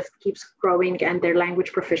exposure just keeps growing and their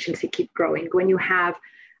language proficiency keep growing. When you have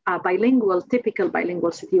a typical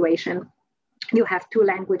bilingual situation, you have two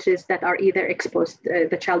languages that are either exposed,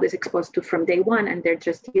 the child is exposed to from day one, and they're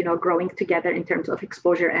just, growing together in terms of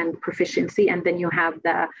exposure and proficiency. And then you have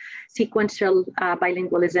the sequential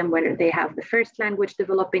bilingualism, where they have the first language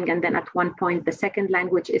developing, and then at one point the second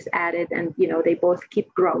language is added, and, they both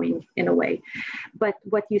keep growing in a way. But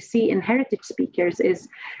what you see in heritage speakers is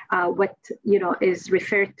what, is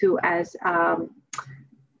referred to as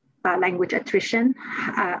language attrition,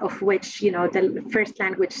 of which, the first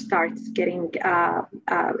language starts getting the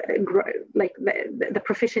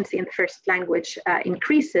proficiency in the first language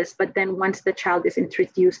increases, but then once the child is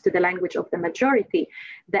introduced to the language of the majority,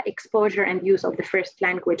 the exposure and use of the first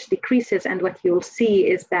language decreases, and what you'll see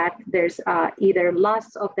is that there's either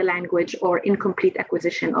loss of the language or incomplete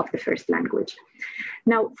acquisition of the first language.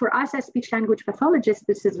 Now, for us as speech language pathologists,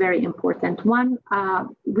 this is very important. One,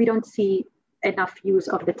 we don't see enough use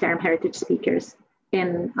of the term heritage speakers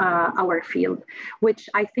in our field, which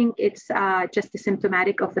I think it's just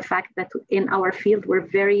symptomatic of the fact that in our field, we're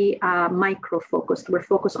very micro-focused. We're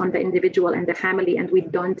focused on the individual and the family, and we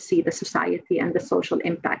don't see the society and the social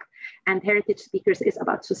impact. And heritage speakers is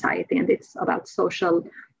about society, and it's about social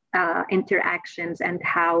interactions and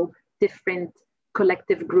how different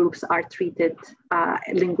collective groups are treated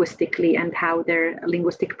linguistically, and how their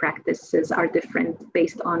linguistic practices are different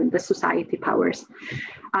based on the society powers.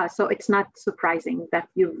 So it's not surprising that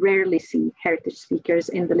you rarely see heritage speakers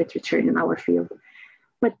in the literature in our field.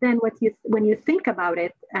 But then when you think about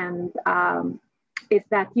it, and is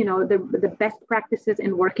that, the best practices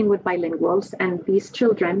in working with bilinguals, and these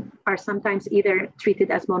children are sometimes either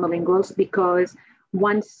treated as monolinguals because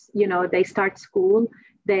once, they start school,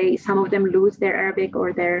 some of them lose their Arabic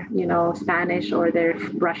or their, Spanish or their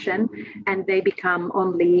Russian, and they become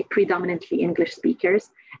only predominantly English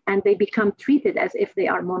speakers, and they become treated as if they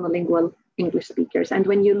are monolingual English speakers. And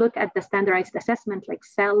when you look at the standardized assessment like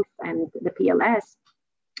SELF and the PLS,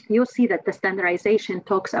 you'll see that the standardization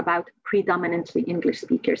talks about predominantly English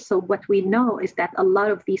speakers. So what we know is that a lot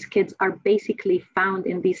of these kids are basically found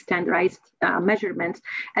in these standardized measurements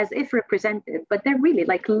as if represented, but they're really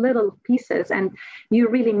like little pieces, and you're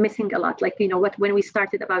really missing a lot. Like, when we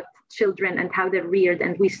started about children and how they're reared,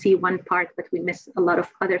 and we see one part, but we miss a lot of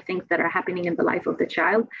other things that are happening in the life of the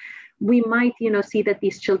child. We might, see that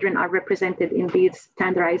these children are represented in these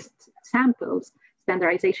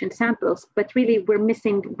standardization samples, but really we're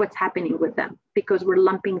missing what's happening with them because we're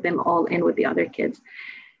lumping them all in with the other kids.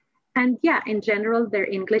 And yeah, in general, their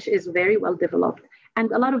English is very well developed.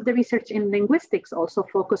 And a lot of the research in linguistics also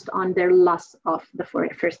focused on their loss of the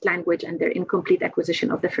first language and their incomplete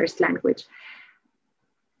acquisition of the first language.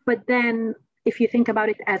 But then if you think about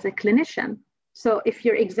it as a clinician, so if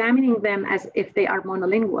you're examining them as if they are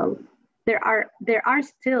monolingual, there are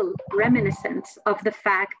still reminiscence of the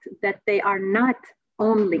fact that they are not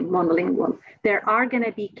only monolingual. There are going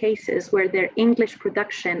to be cases where their English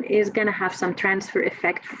production is going to have some transfer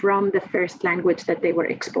effect from the first language that they were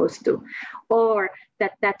exposed to, or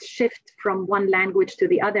that shift from one language to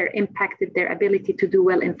the other impacted their ability to do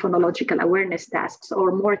well in phonological awareness tasks,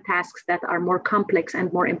 or more tasks that are more complex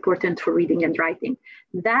and more important for reading and writing.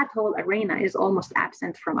 That whole arena is almost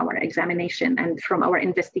absent from our examination and from our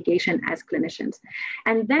investigation as clinicians.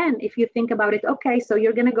 And then if you think about it, okay, so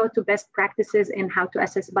you're going to go to best practices in how to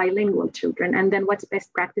assess bilingual children. And then what's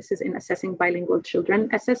best practices in assessing bilingual children?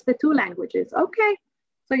 Assess the two languages. Okay,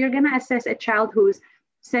 so you're going to assess a child who's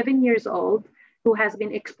 7 years old, who has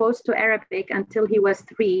been exposed to Arabic until he was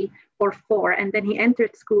 3 or 4, and then he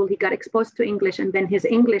entered school, he got exposed to English, and then his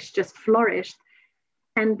English just flourished.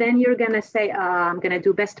 And then you're going to say, I'm going to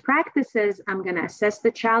do best practices. I'm going to assess the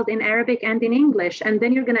child in Arabic and in English. And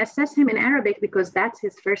then you're going to assess him in Arabic because that's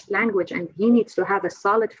his first language, and he needs to have a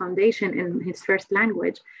solid foundation in his first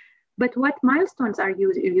language. But what milestones are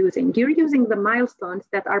you using? You're using the milestones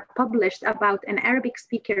that are published about an Arabic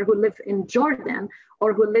speaker who lives in Jordan,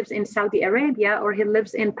 or who lives in Saudi Arabia, or he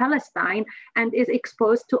lives in Palestine and is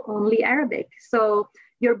exposed to only Arabic. So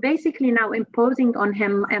you're basically now imposing on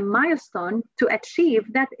him a milestone to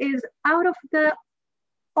achieve that is out of the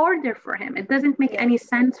order for him. It doesn't make any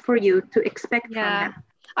sense for you to expect from him.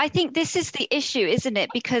 I think this is the issue, isn't it?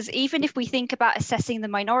 Because even if we think about assessing the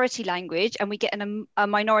minority language and we get a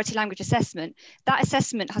minority language assessment, that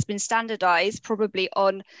assessment has been standardized probably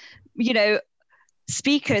on, monolingual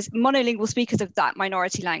speakers of that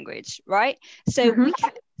minority language, right? So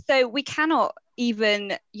we cannot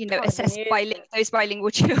even, assess those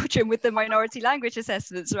bilingual children with the minority language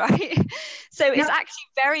assessments, right? So it's actually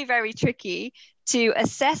very, very tricky to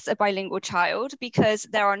assess a bilingual child because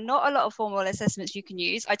there are not a lot of formal assessments you can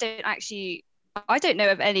use. I don't know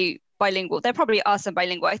of any bilingual. There probably are some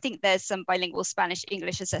bilingual. I think there's some bilingual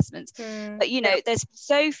Spanish-English assessments, but there's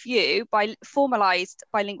so few formalized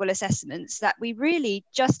bilingual assessments that we really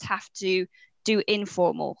just have to do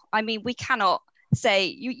informal. I mean, we cannot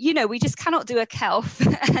say, we just cannot do a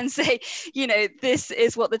KELF and say, this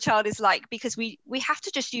is what the child is like, because we have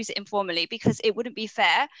to just use it informally, because it wouldn't be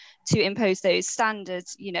fair to impose those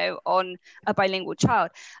standards, on a bilingual child.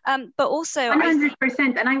 But also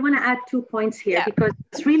 100%. And I want to add 2 points here, because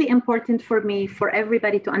it's really important for me, for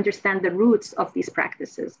everybody to understand the roots of these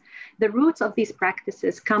practices. The roots of these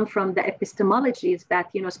practices come from the epistemologies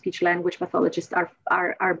that, speech language pathologists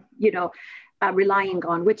are relying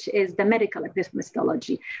on, which is the medical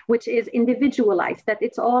epistemology, which is individualized, that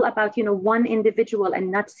it's all about, one individual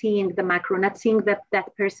and not seeing the macro, not seeing that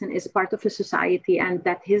that person is part of a society, and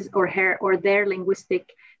that his or her or their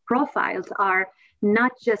linguistic profiles are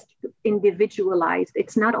not just individualized.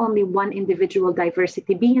 It's not only one individual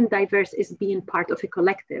diversity. Being diverse is being part of a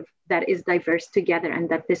collective that is diverse together, and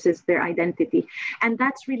that this is their identity. And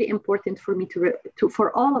that's really important for me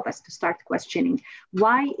for all of us to start questioning.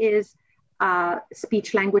 Why is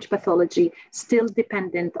speech language pathology still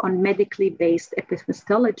dependent on medically based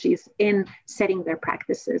epistemologies in setting their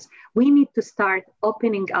practices? We need to start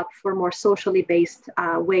opening up for more socially based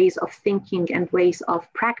ways of thinking and ways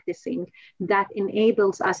of practicing that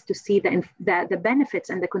enables us to see the benefits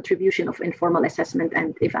and the contribution of informal assessment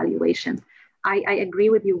and evaluation. I agree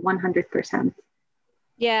with you 100%.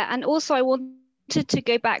 Yeah, and also I wanted to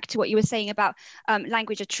go back to what you were saying about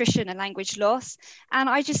language attrition and language loss. And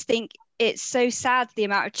I just think it's so sad, the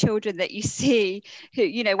amount of children that you see who,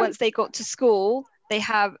 once they got to school,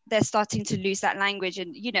 they're starting to lose that language.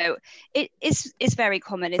 And, it's very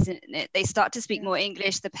common, isn't it? They start to speak more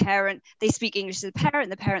English. They speak English to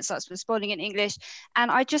the parent starts responding in English.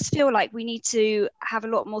 And I just feel like we need to have a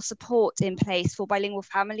lot more support in place for bilingual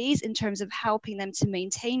families in terms of helping them to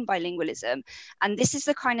maintain bilingualism. And this is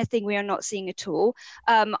the kind of thing we are not seeing at all.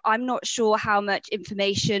 I'm not sure how much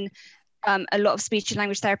information a lot of speech and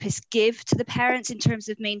language therapists give to the parents in terms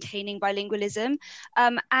of maintaining bilingualism.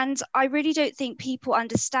 And I really don't think people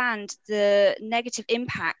understand the negative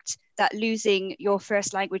impact that losing your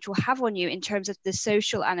first language will have on you in terms of the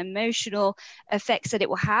social and emotional effects that it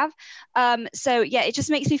will have. So yeah, it just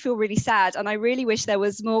makes me feel really sad. And I really wish there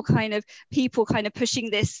was more kind of people kind of pushing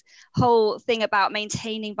this whole thing about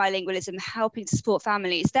maintaining bilingualism, helping to support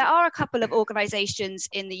families. There are a couple of organizations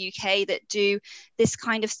in the UK that do this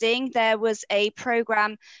kind of thing. There was a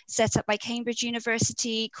program set up by Cambridge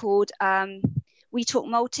University called We Talk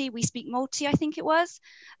Multi, We Speak Multi, I think it was.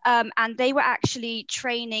 And they were actually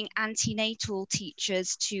training antenatal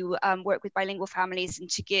teachers to work with bilingual families and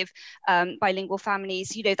to give bilingual families,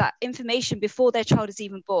 that information before their child is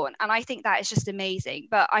even born. And I think that is just amazing.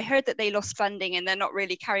 But I heard that they lost funding and they're not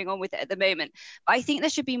really carrying on with it at the moment. But I think there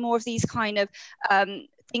should be more of these kind of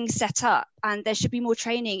things set up, and there should be more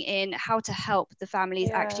training in how to help the families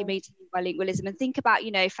actually maintain bilingualism and think about,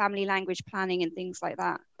 family language planning and things like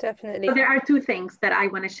that. Definitely. So there are 2 things that I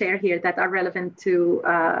want to share here that are relevant to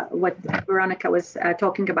what Veronica was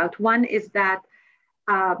talking about. One is that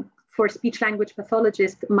for speech language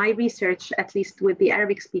pathologists, my research, at least with the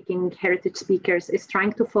Arabic speaking heritage speakers, is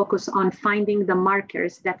trying to focus on finding the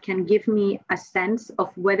markers that can give me a sense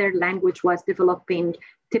of whether language was developing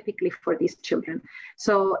typically for these children.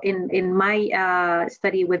 So in my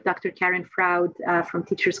study with Dr. Karen Froud from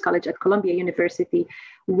Teachers College at Columbia University,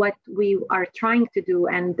 what we are trying to do,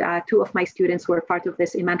 and 2 of my students were part of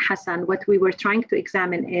this, Iman Hassan, what we were trying to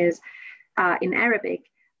examine is in Arabic,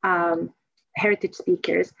 heritage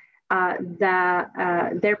speakers,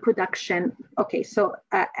 their production. Okay, so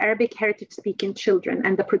Arabic heritage speaking children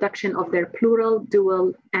and the production of their plural,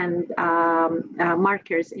 dual, and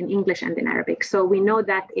markers in English and in Arabic. So we know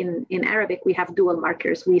that in Arabic, we have dual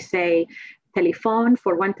markers. We say telephone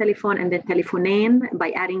for one telephone, and then telephoneen.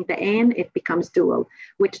 By adding the "ain", it becomes dual,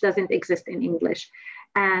 which doesn't exist in English.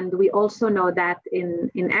 And we also know that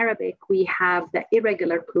in Arabic, we have the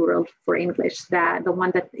irregular plural for English. The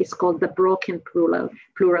one that is called the broken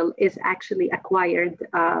plural is actually acquired.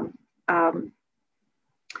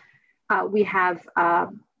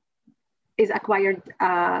 Is acquired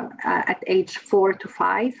at age 4 to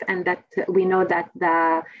 5, and that we know that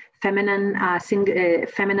the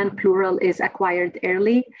feminine plural is acquired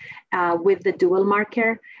early with the dual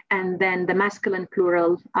marker, and then the masculine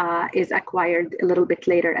plural is acquired a little bit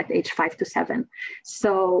later at age 5 to 7.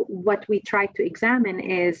 So what we try to examine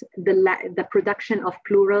is the production of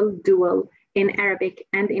plural, dual in Arabic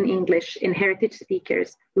and in English in heritage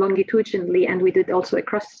speakers longitudinally, and we did also a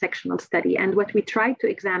cross-sectional study. And what we tried to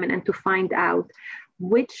examine and to find out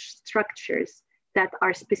which structures that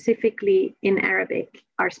are specifically in Arabic,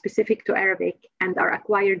 are specific to Arabic, and are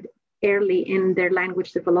acquired early in their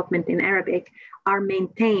language development in Arabic, are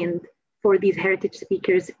maintained for these heritage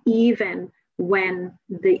speakers, even when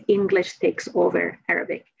the English takes over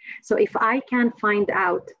Arabic. So if I can find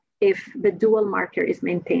out if the dual marker is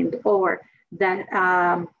maintained or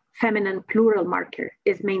the feminine plural marker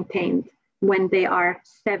is maintained when they are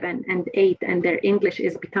 7 and 8 and their English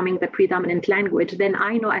is becoming the predominant language, then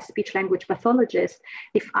I know as speech language pathologist,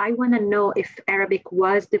 if I want to know if Arabic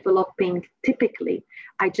was developing typically,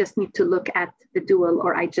 I just need to look at the dual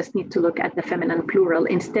or I just need to look at the feminine plural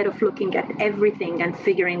instead of looking at everything and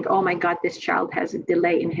figuring, oh my God, this child has a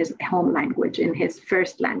delay in his home language, in his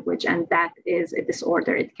first language, and that is a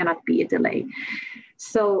disorder. It cannot be a delay.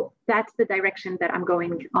 So that's the direction that I'm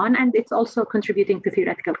going on. And it's also contributing to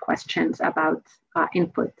theoretical questions about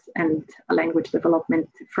input and language development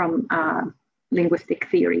from linguistic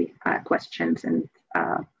theory questions and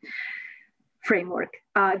framework.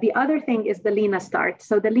 The other thing is the Lina Start.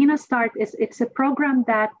 So the Lina Start it's a program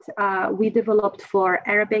that we developed for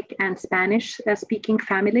Arabic and Spanish speaking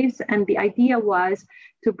families. And the idea was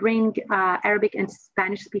to bring Arabic and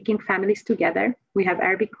Spanish speaking families together. We have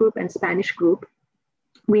Arabic group and Spanish group.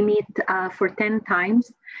 We meet for 10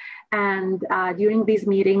 times. And during these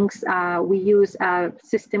meetings, we use a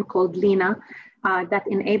system called Lina that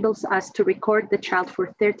enables us to record the child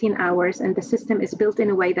for 13 hours. And the system is built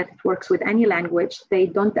in a way that it works with any language. They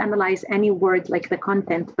don't analyze any word like the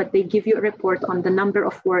content, but they give you a report on the number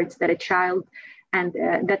of words that a child and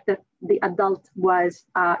that the adult was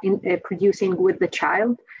producing with the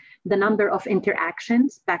child, the number of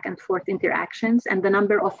interactions, back and forth interactions, and the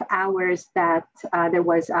number of hours that there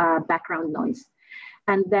was background noise.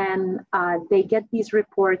 And then they get these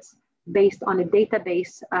reports based on a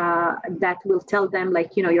database that will tell them,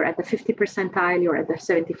 like, you know, you're at the 50 percentile, you're at the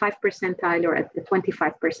 75 percentile, you're at the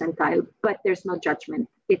 25 percentile, but there's no judgment.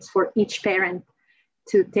 It's for each parent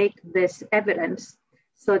to take this evidence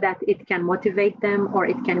so that it can motivate them or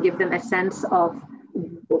it can give them a sense of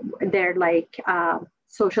their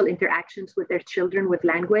social interactions with their children with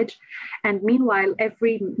language. And meanwhile,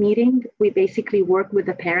 every meeting, we basically work with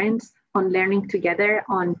the parents on learning together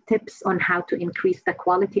on tips on how to increase the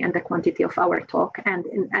quality and the quantity of our talk and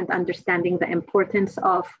understanding the importance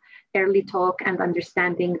of early talk and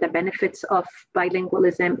understanding the benefits of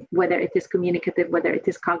bilingualism, whether it is communicative, whether it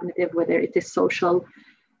is cognitive, whether it is social,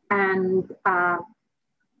 and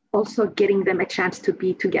also getting them a chance to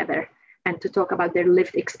be together and to talk about their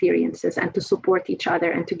lived experiences and to support each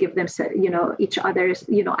other and to give them, each other's,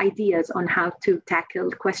 ideas on how to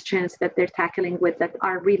tackle questions that they're tackling with that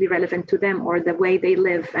are really relevant to them or the way they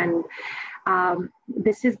live. And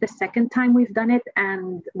this is the second time we've done it.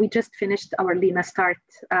 And we just finished our Lina Start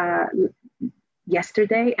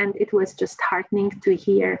yesterday. And it was just heartening to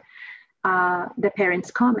hear the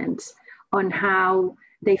parents' comments on how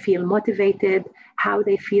they feel motivated, how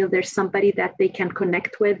they feel there's somebody that they can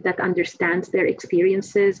connect with, that understands their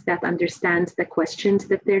experiences, that understands the questions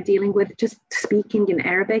that they're dealing with, just speaking in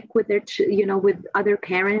Arabic with their, with other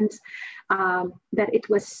parents, that it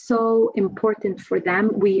was so important for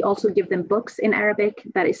them. We also give them books in Arabic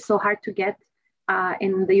that is so hard to get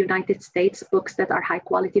in the United States, books that are high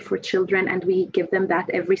quality for children. And we give them that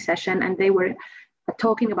every session. And they were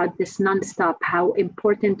talking about this nonstop, how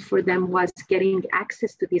important for them was getting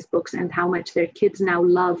access to these books and how much their kids now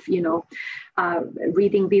love,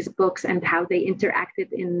 reading these books and how they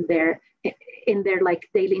interacted in their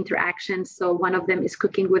daily interactions. So one of them is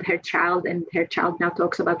cooking with her child, and her child now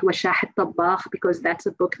talks about Washah al-Tabbakh because that's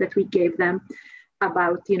a book that we gave them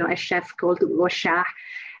about, a chef called Washah.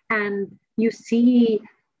 And you see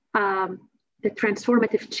the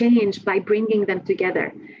transformative change by bringing them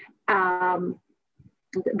together.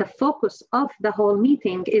 The focus of the whole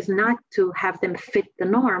meeting is not to have them fit the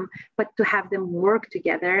norm, but to have them work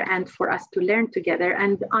together and for us to learn together.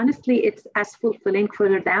 And honestly, it's as fulfilling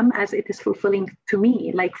for them as it is fulfilling to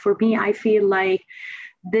me. Like for me, I feel like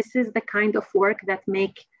this is the kind of work that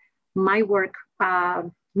make my work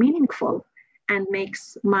meaningful and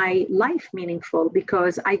makes my life meaningful,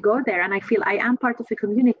 because I go there and I feel I am part of a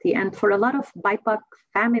community. And for a lot of BIPOC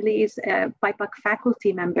families, BIPOC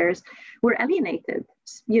faculty members, we're alienated.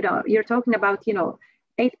 You're talking about,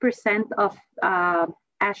 8% of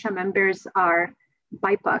ASHA members are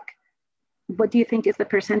BIPOC. What do you think is the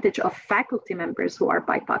percentage of faculty members who are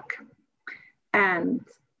BIPOC? And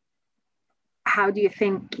how do you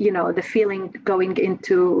think, the feeling going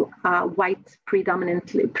into white,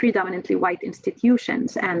 predominantly white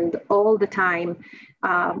institutions and all the time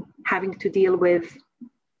having to deal with,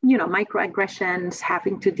 microaggressions,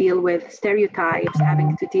 having to deal with stereotypes,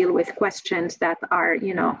 having to deal with questions that are,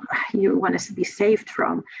 you want to be saved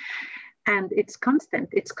from. And it's constant,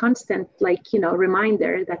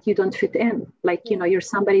 reminder that you don't fit in. Like, you're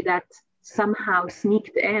somebody that somehow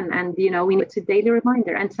sneaked in, and it's a daily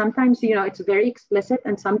reminder. And sometimes it's very explicit,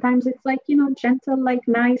 and sometimes it's like gentle, like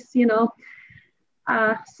nice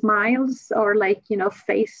smiles, or like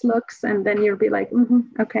face looks, and then you'll be like,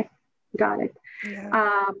 okay, got it.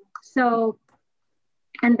 Yeah. So,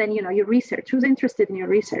 and then your research, who's interested in your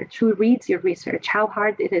research, who reads your research, how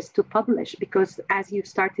hard it is to publish, because as you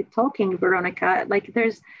started talking, Veronica, like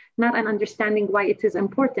there's not an understanding why it is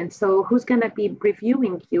important. So who's going to be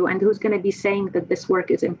reviewing you, and who's going to be saying that this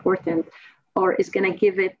work is important, or is going to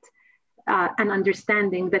give it an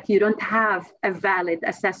understanding that you don't have a valid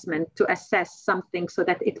assessment to assess something so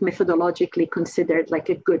that it methodologically considered like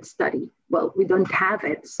a good study? Well, we don't have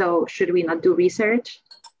it. So should we not do research?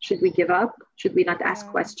 Should we give up? Should we not ask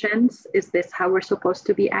questions? Is this how we're supposed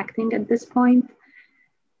to be acting at this point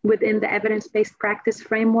within the evidence-based practice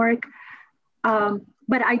framework?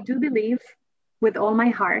 But I do believe with all my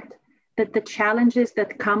heart that the challenges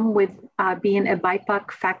that come with being a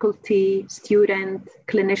BIPOC faculty, student,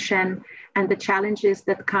 clinician, and the challenges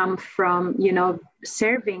that come from,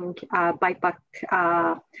 serving BIPOC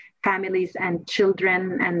families and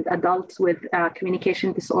children and adults with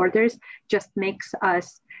communication disorders just makes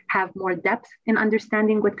us have more depth in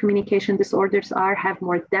understanding what communication disorders are, have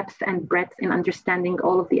more depth and breadth in understanding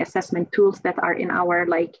all of the assessment tools that are in our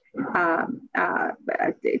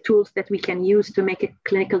tools that we can use to make a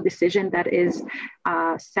clinical decision that is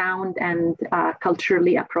sound and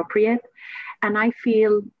culturally appropriate. And I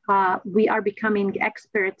feel we are becoming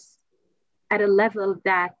experts at a level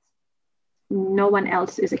that no one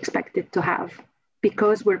else is expected to have,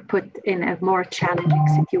 because we're put in a more challenging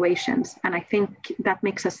situations. And I think that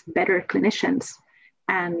makes us better clinicians.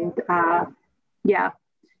 And not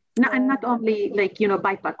only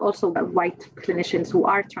BIPOC, also white clinicians who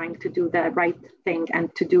are trying to do the right thing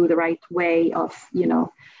and to do the right way of,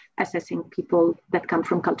 assessing people that come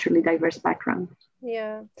from culturally diverse backgrounds.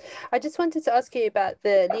 Yeah, I just wanted to ask you about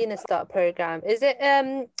the Lina Start program. Is it,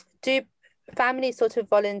 do families sort of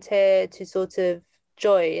volunteer to sort of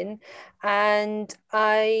join? And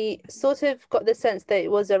I sort of got the sense that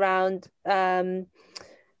it was around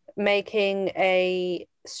making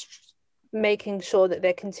sure that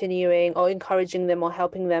they're continuing, or encouraging them or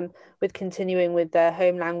helping them with continuing with their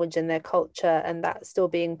home language and their culture, and that still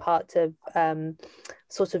being part of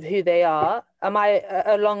sort of who they are. Am I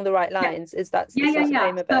along the right lines? Is that the sort of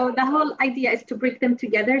aim of it? So the whole idea is to bring them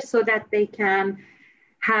together so that they can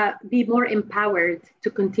be more empowered to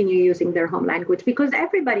continue using their home language, because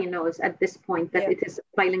everybody knows at this point that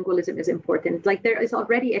bilingualism is important. Like there is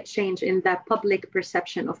already a change in the public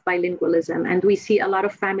perception of bilingualism, and we see a lot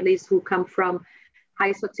of families who come from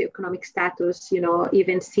high socioeconomic status,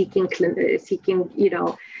 even seeking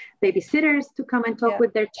babysitters to come and talk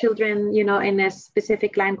with their children, in a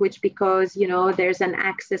specific language, because there's an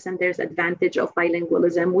access and there's advantage of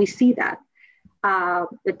bilingualism. We see that.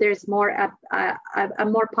 That there's more a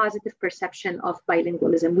more positive perception of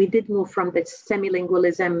bilingualism. We did move from the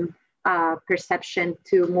semilingualism perception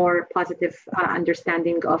to more positive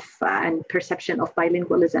understanding of and perception of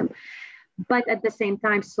bilingualism. But at the same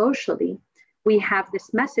time, socially, we have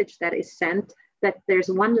this message that is sent that there's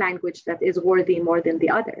one language that is worthy more than the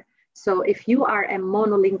other. So if you are a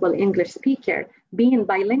monolingual English speaker, being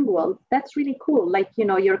bilingual, that's really cool. Like,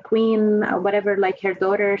 your queen, whatever, like her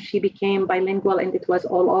daughter, she became bilingual and it was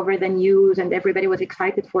all over the news and everybody was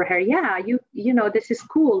excited for her. Yeah, this is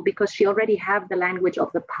cool because she already have the language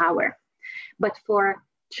of the power. But for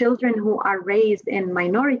children who are raised in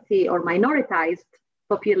minority or minoritized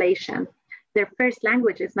population, their first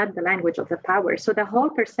language is not the language of the power. So the whole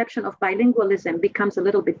perception of bilingualism becomes a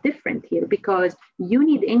little bit different here, because you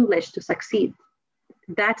need English to succeed.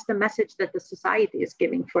 That's the message that the society is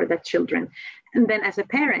giving for the children. And then as a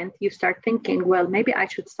parent, you start thinking, well, maybe I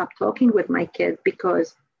should stop talking with my kid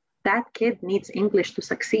because that kid needs English to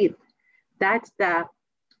succeed. That's the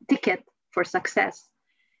ticket for success.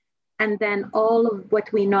 And then all of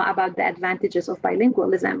what we know about the advantages of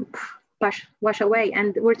bilingualism wash away.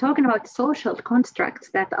 And we're talking about social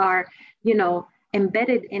constructs that are,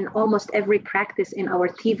 embedded in almost every practice, in our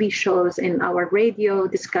TV shows, in our radio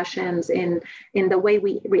discussions, in the way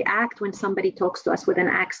we react when somebody talks to us with an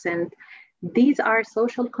accent. These are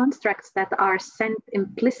social constructs that are sent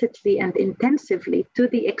implicitly and intensively to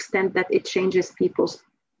the extent that it changes people's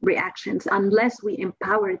reactions, unless we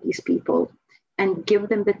empower these people and give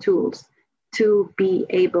them the tools to be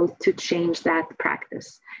able to change that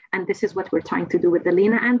practice. And this is what we're trying to do with the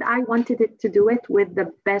Lina. And I wanted it to do it with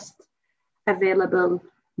the best available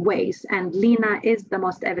ways. And Lina is the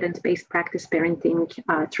most evidence-based practice parenting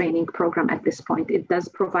training program at this point. It does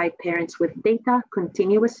provide parents with data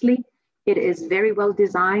continuously It is very well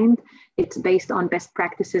designed. It's based on best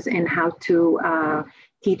practices in how to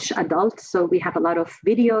teach adults. So we have a lot of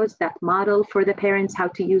videos that model for the parents how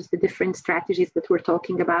to use the different strategies that we're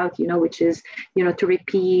talking about, which is, to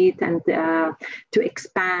repeat and to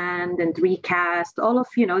expand and recast, all of,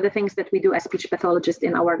 the things that we do as speech pathologists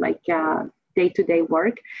in our day-to-day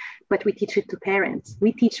work. But we teach it to parents.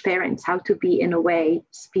 We teach parents how to be, in a way,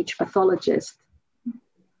 speech pathologists.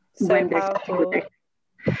 So when powerful.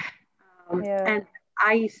 And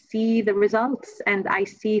I see the results, and I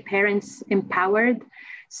see parents empowered.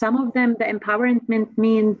 Some of them, the empowerment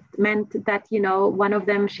meant that, one of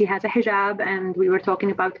them, she has a hijab, and we were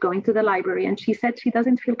talking about going to the library, and she said she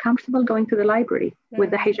doesn't feel comfortable going to the library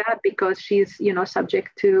with the hijab because she's,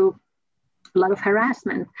 subject to a lot of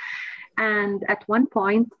harassment. And at one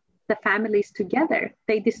point, the families together,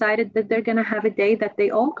 they decided that they're going to have a day that they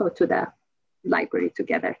all go to the library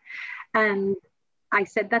together. And I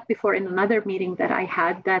said that before in another meeting that I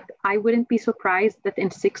had, that I wouldn't be surprised that in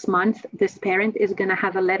 6 months, this parent is going to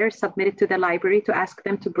have a letter submitted to the library to ask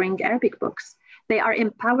them to bring Arabic books. They are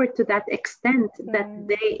empowered to that extent that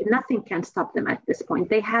nothing can stop them at this point.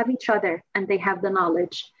 They have each other, and they have the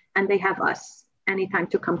knowledge, and they have us anytime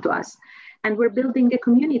to come to us. And we're building a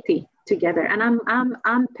community together. And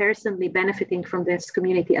I'm personally benefiting from this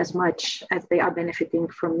community as much as they are benefiting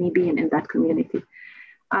from me being in that community.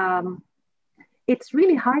 It's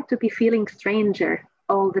really hard to be feeling stranger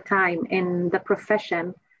all the time in the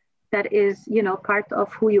profession that is, part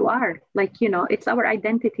of who you are. It's our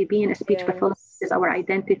identity. Being a speech pathologist is our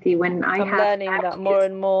identity. When I'm learning that more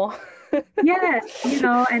and more. Yes,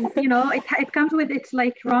 it comes with its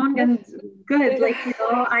wrong and good.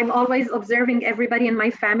 I'm always observing everybody in my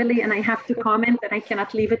family, and I have to comment, and I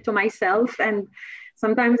cannot leave it to myself. And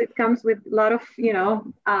sometimes it comes with a lot of,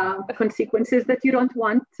 consequences that you don't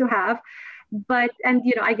want to have. But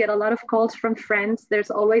I get a lot of calls from friends.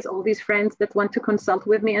 There's always all these friends that want to consult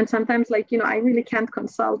with me. And sometimes I really can't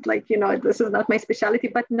consult, this is not my specialty,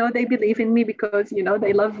 but no, they believe in me because,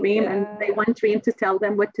 they love Reem and they want Reem to tell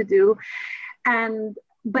them what to do.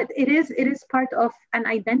 But it is part of an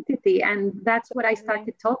identity. And that's what I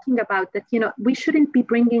started talking about, that, we shouldn't be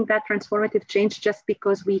bringing that transformative change just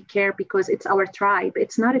because we care, because it's our tribe.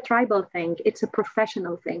 It's not a tribal thing. It's a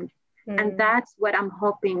professional thing. And that's what I'm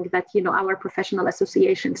hoping that, our professional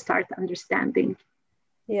associations start understanding.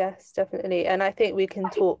 Yes, definitely. And I think we can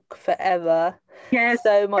talk forever. Yes.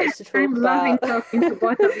 So much to talk about. I'm loving talking to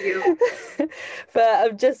both of you.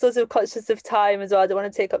 But I'm just sort of conscious of time as well. I don't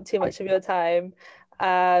want to take up too much of your time.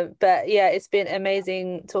 But yeah, it's been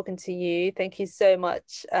amazing talking to you. Thank you so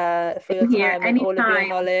much for your time and all of your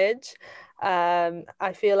knowledge.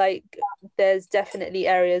 I feel like there's definitely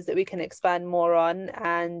areas that we can expand more on,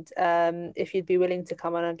 and if you'd be willing to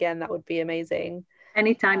come on again, that would be amazing.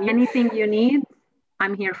 Anytime, anything you need,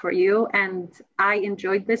 I'm here for you, and I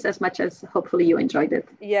enjoyed this as much as hopefully you enjoyed it.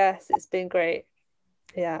 Yes, it's been great.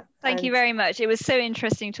 Yeah. Thank you very much. It was so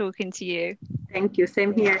interesting talking to you. Thank you.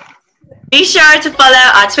 Same here. Be sure to follow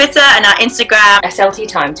our Twitter and our Instagram, SLT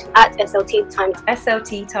Time, at SLT Time,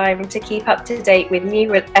 SLT Time, to keep up to date with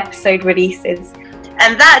new episode releases.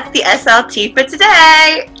 And that's the SLT for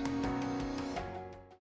today.